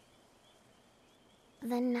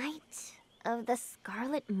 The night of the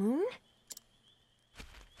Scarlet Moon?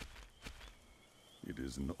 It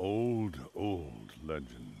is an old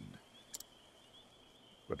legend.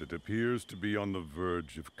 But it appears to be on the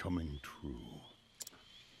verge of coming true.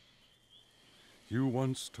 You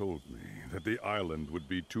once told me that the island would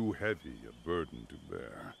be too heavy a burden to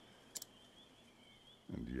bear.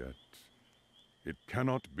 And yet, it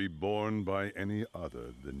cannot be borne by any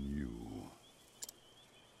other than you.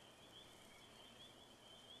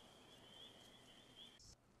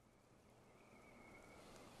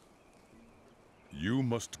 You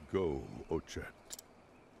must go, Ochette.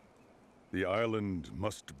 The island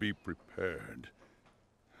must be prepared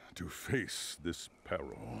to face this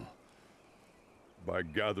peril by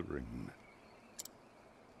gathering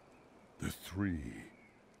the 3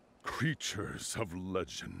 creatures of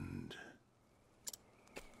legend.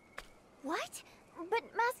 What? But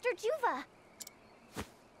Master Juva!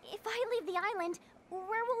 If I leave the island,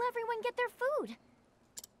 where will everyone get their food?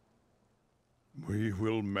 We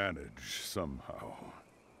will manage somehow.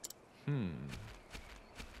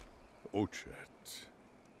 Ochette,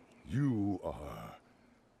 you are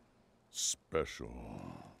special.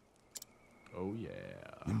 Oh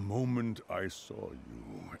yeah. The moment I saw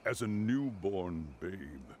you as a newborn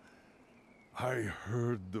babe, I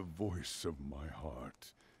heard the voice of my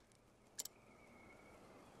heart.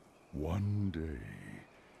 One day,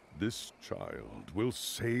 this child will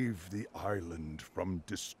save the island from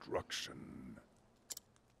destruction.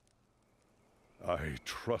 I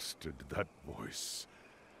trusted that voice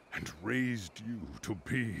and raised you to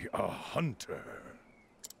be a hunter.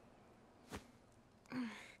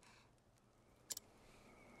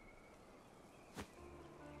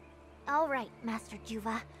 All right, Master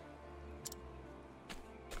Juva.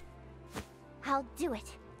 I'll do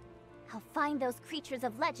it. I'll find those creatures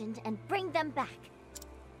of legend and bring them back.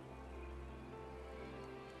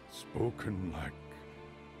 Spoken like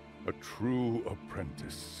a true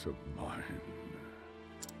apprentice of mine.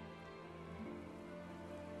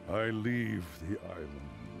 I leave the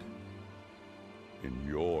island in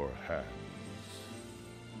your hands,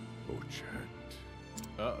 Ochette.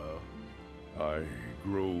 Uh-oh. I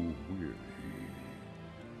grow weary.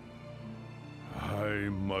 I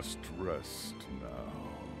must rest now.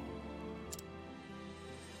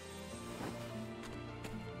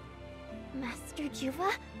 Master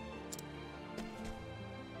Juva?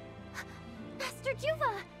 Master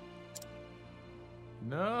Juva!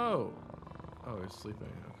 No. Oh, he's sleeping.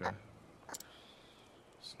 Okay.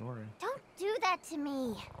 Snoring. Don't do that to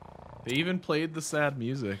me. They even played the sad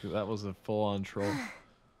music. That was a full-on troll.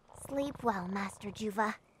 Sleep well, Master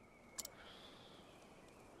Juva.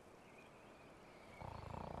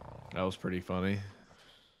 That was pretty funny.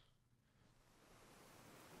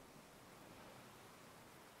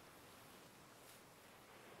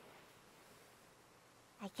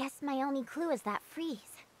 I guess my only clue is that freeze.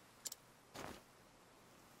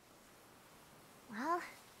 Well,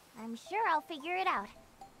 I'm sure I'll figure it out.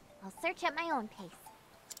 I'll search at my own pace.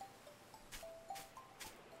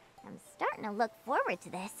 I'm starting to look forward to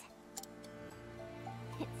this.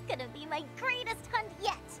 It's gonna be my greatest hunt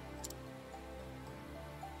yet!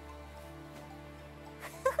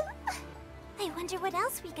 I wonder what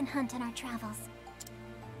else we can hunt on our travels.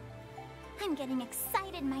 I'm getting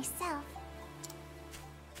excited myself.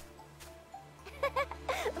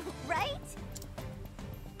 Right?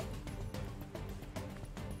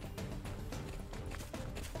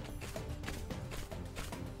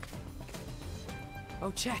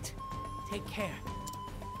 Ochette, take care.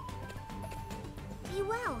 Be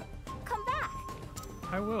well. Come back.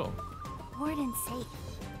 I will. Warden's safe.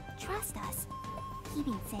 Trust us.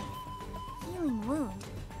 Keeping safe. Healing wound.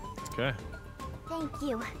 Okay. Thank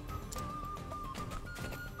you.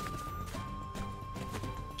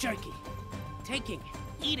 Jerky. Taking.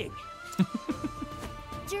 Eating.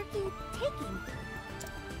 Jerky taking.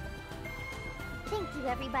 Thank you,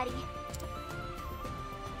 everybody.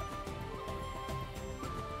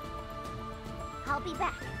 I'll be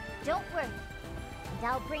back. Don't worry. And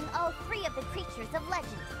I'll bring all 3 of the creatures of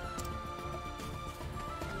legend.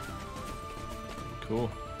 Cool.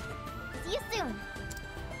 See you soon.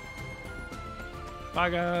 Bye,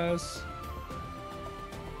 guys.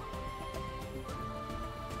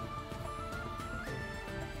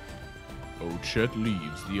 Ochette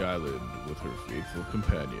leaves the island with her faithful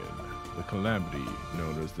companion. The calamity,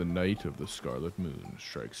 known as the Night of the Scarlet Moon,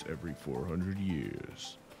 strikes every 400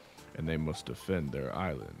 years, and they must defend their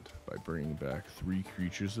island by bringing back 3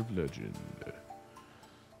 creatures of legend.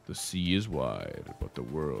 The sea is wide, but the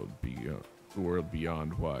world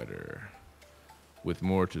beyond wider, with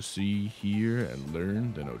more to see, hear, and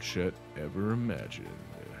learn than Ochette ever imagined.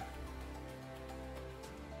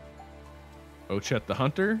 Ochette the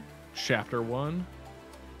Hunter, Chapter 1,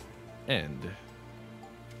 End.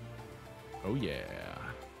 Oh yeah.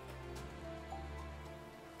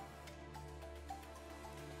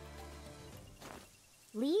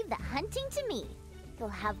 Leave the hunting to me. You'll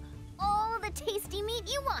have all the tasty meat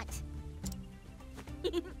you want.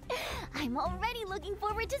 I'm already looking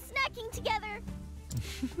forward to snacking together.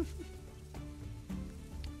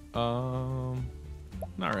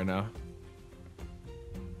 Not right now.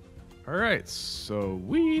 Alright,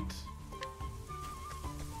 sweet.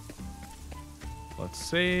 Let's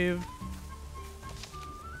save.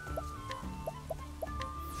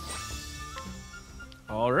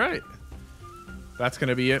 Alright. That's going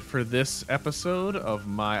to be it for this episode of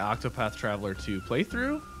my Octopath Traveler 2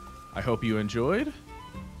 playthrough. I hope you enjoyed,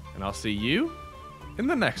 and I'll see you in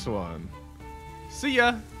the next one. See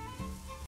ya!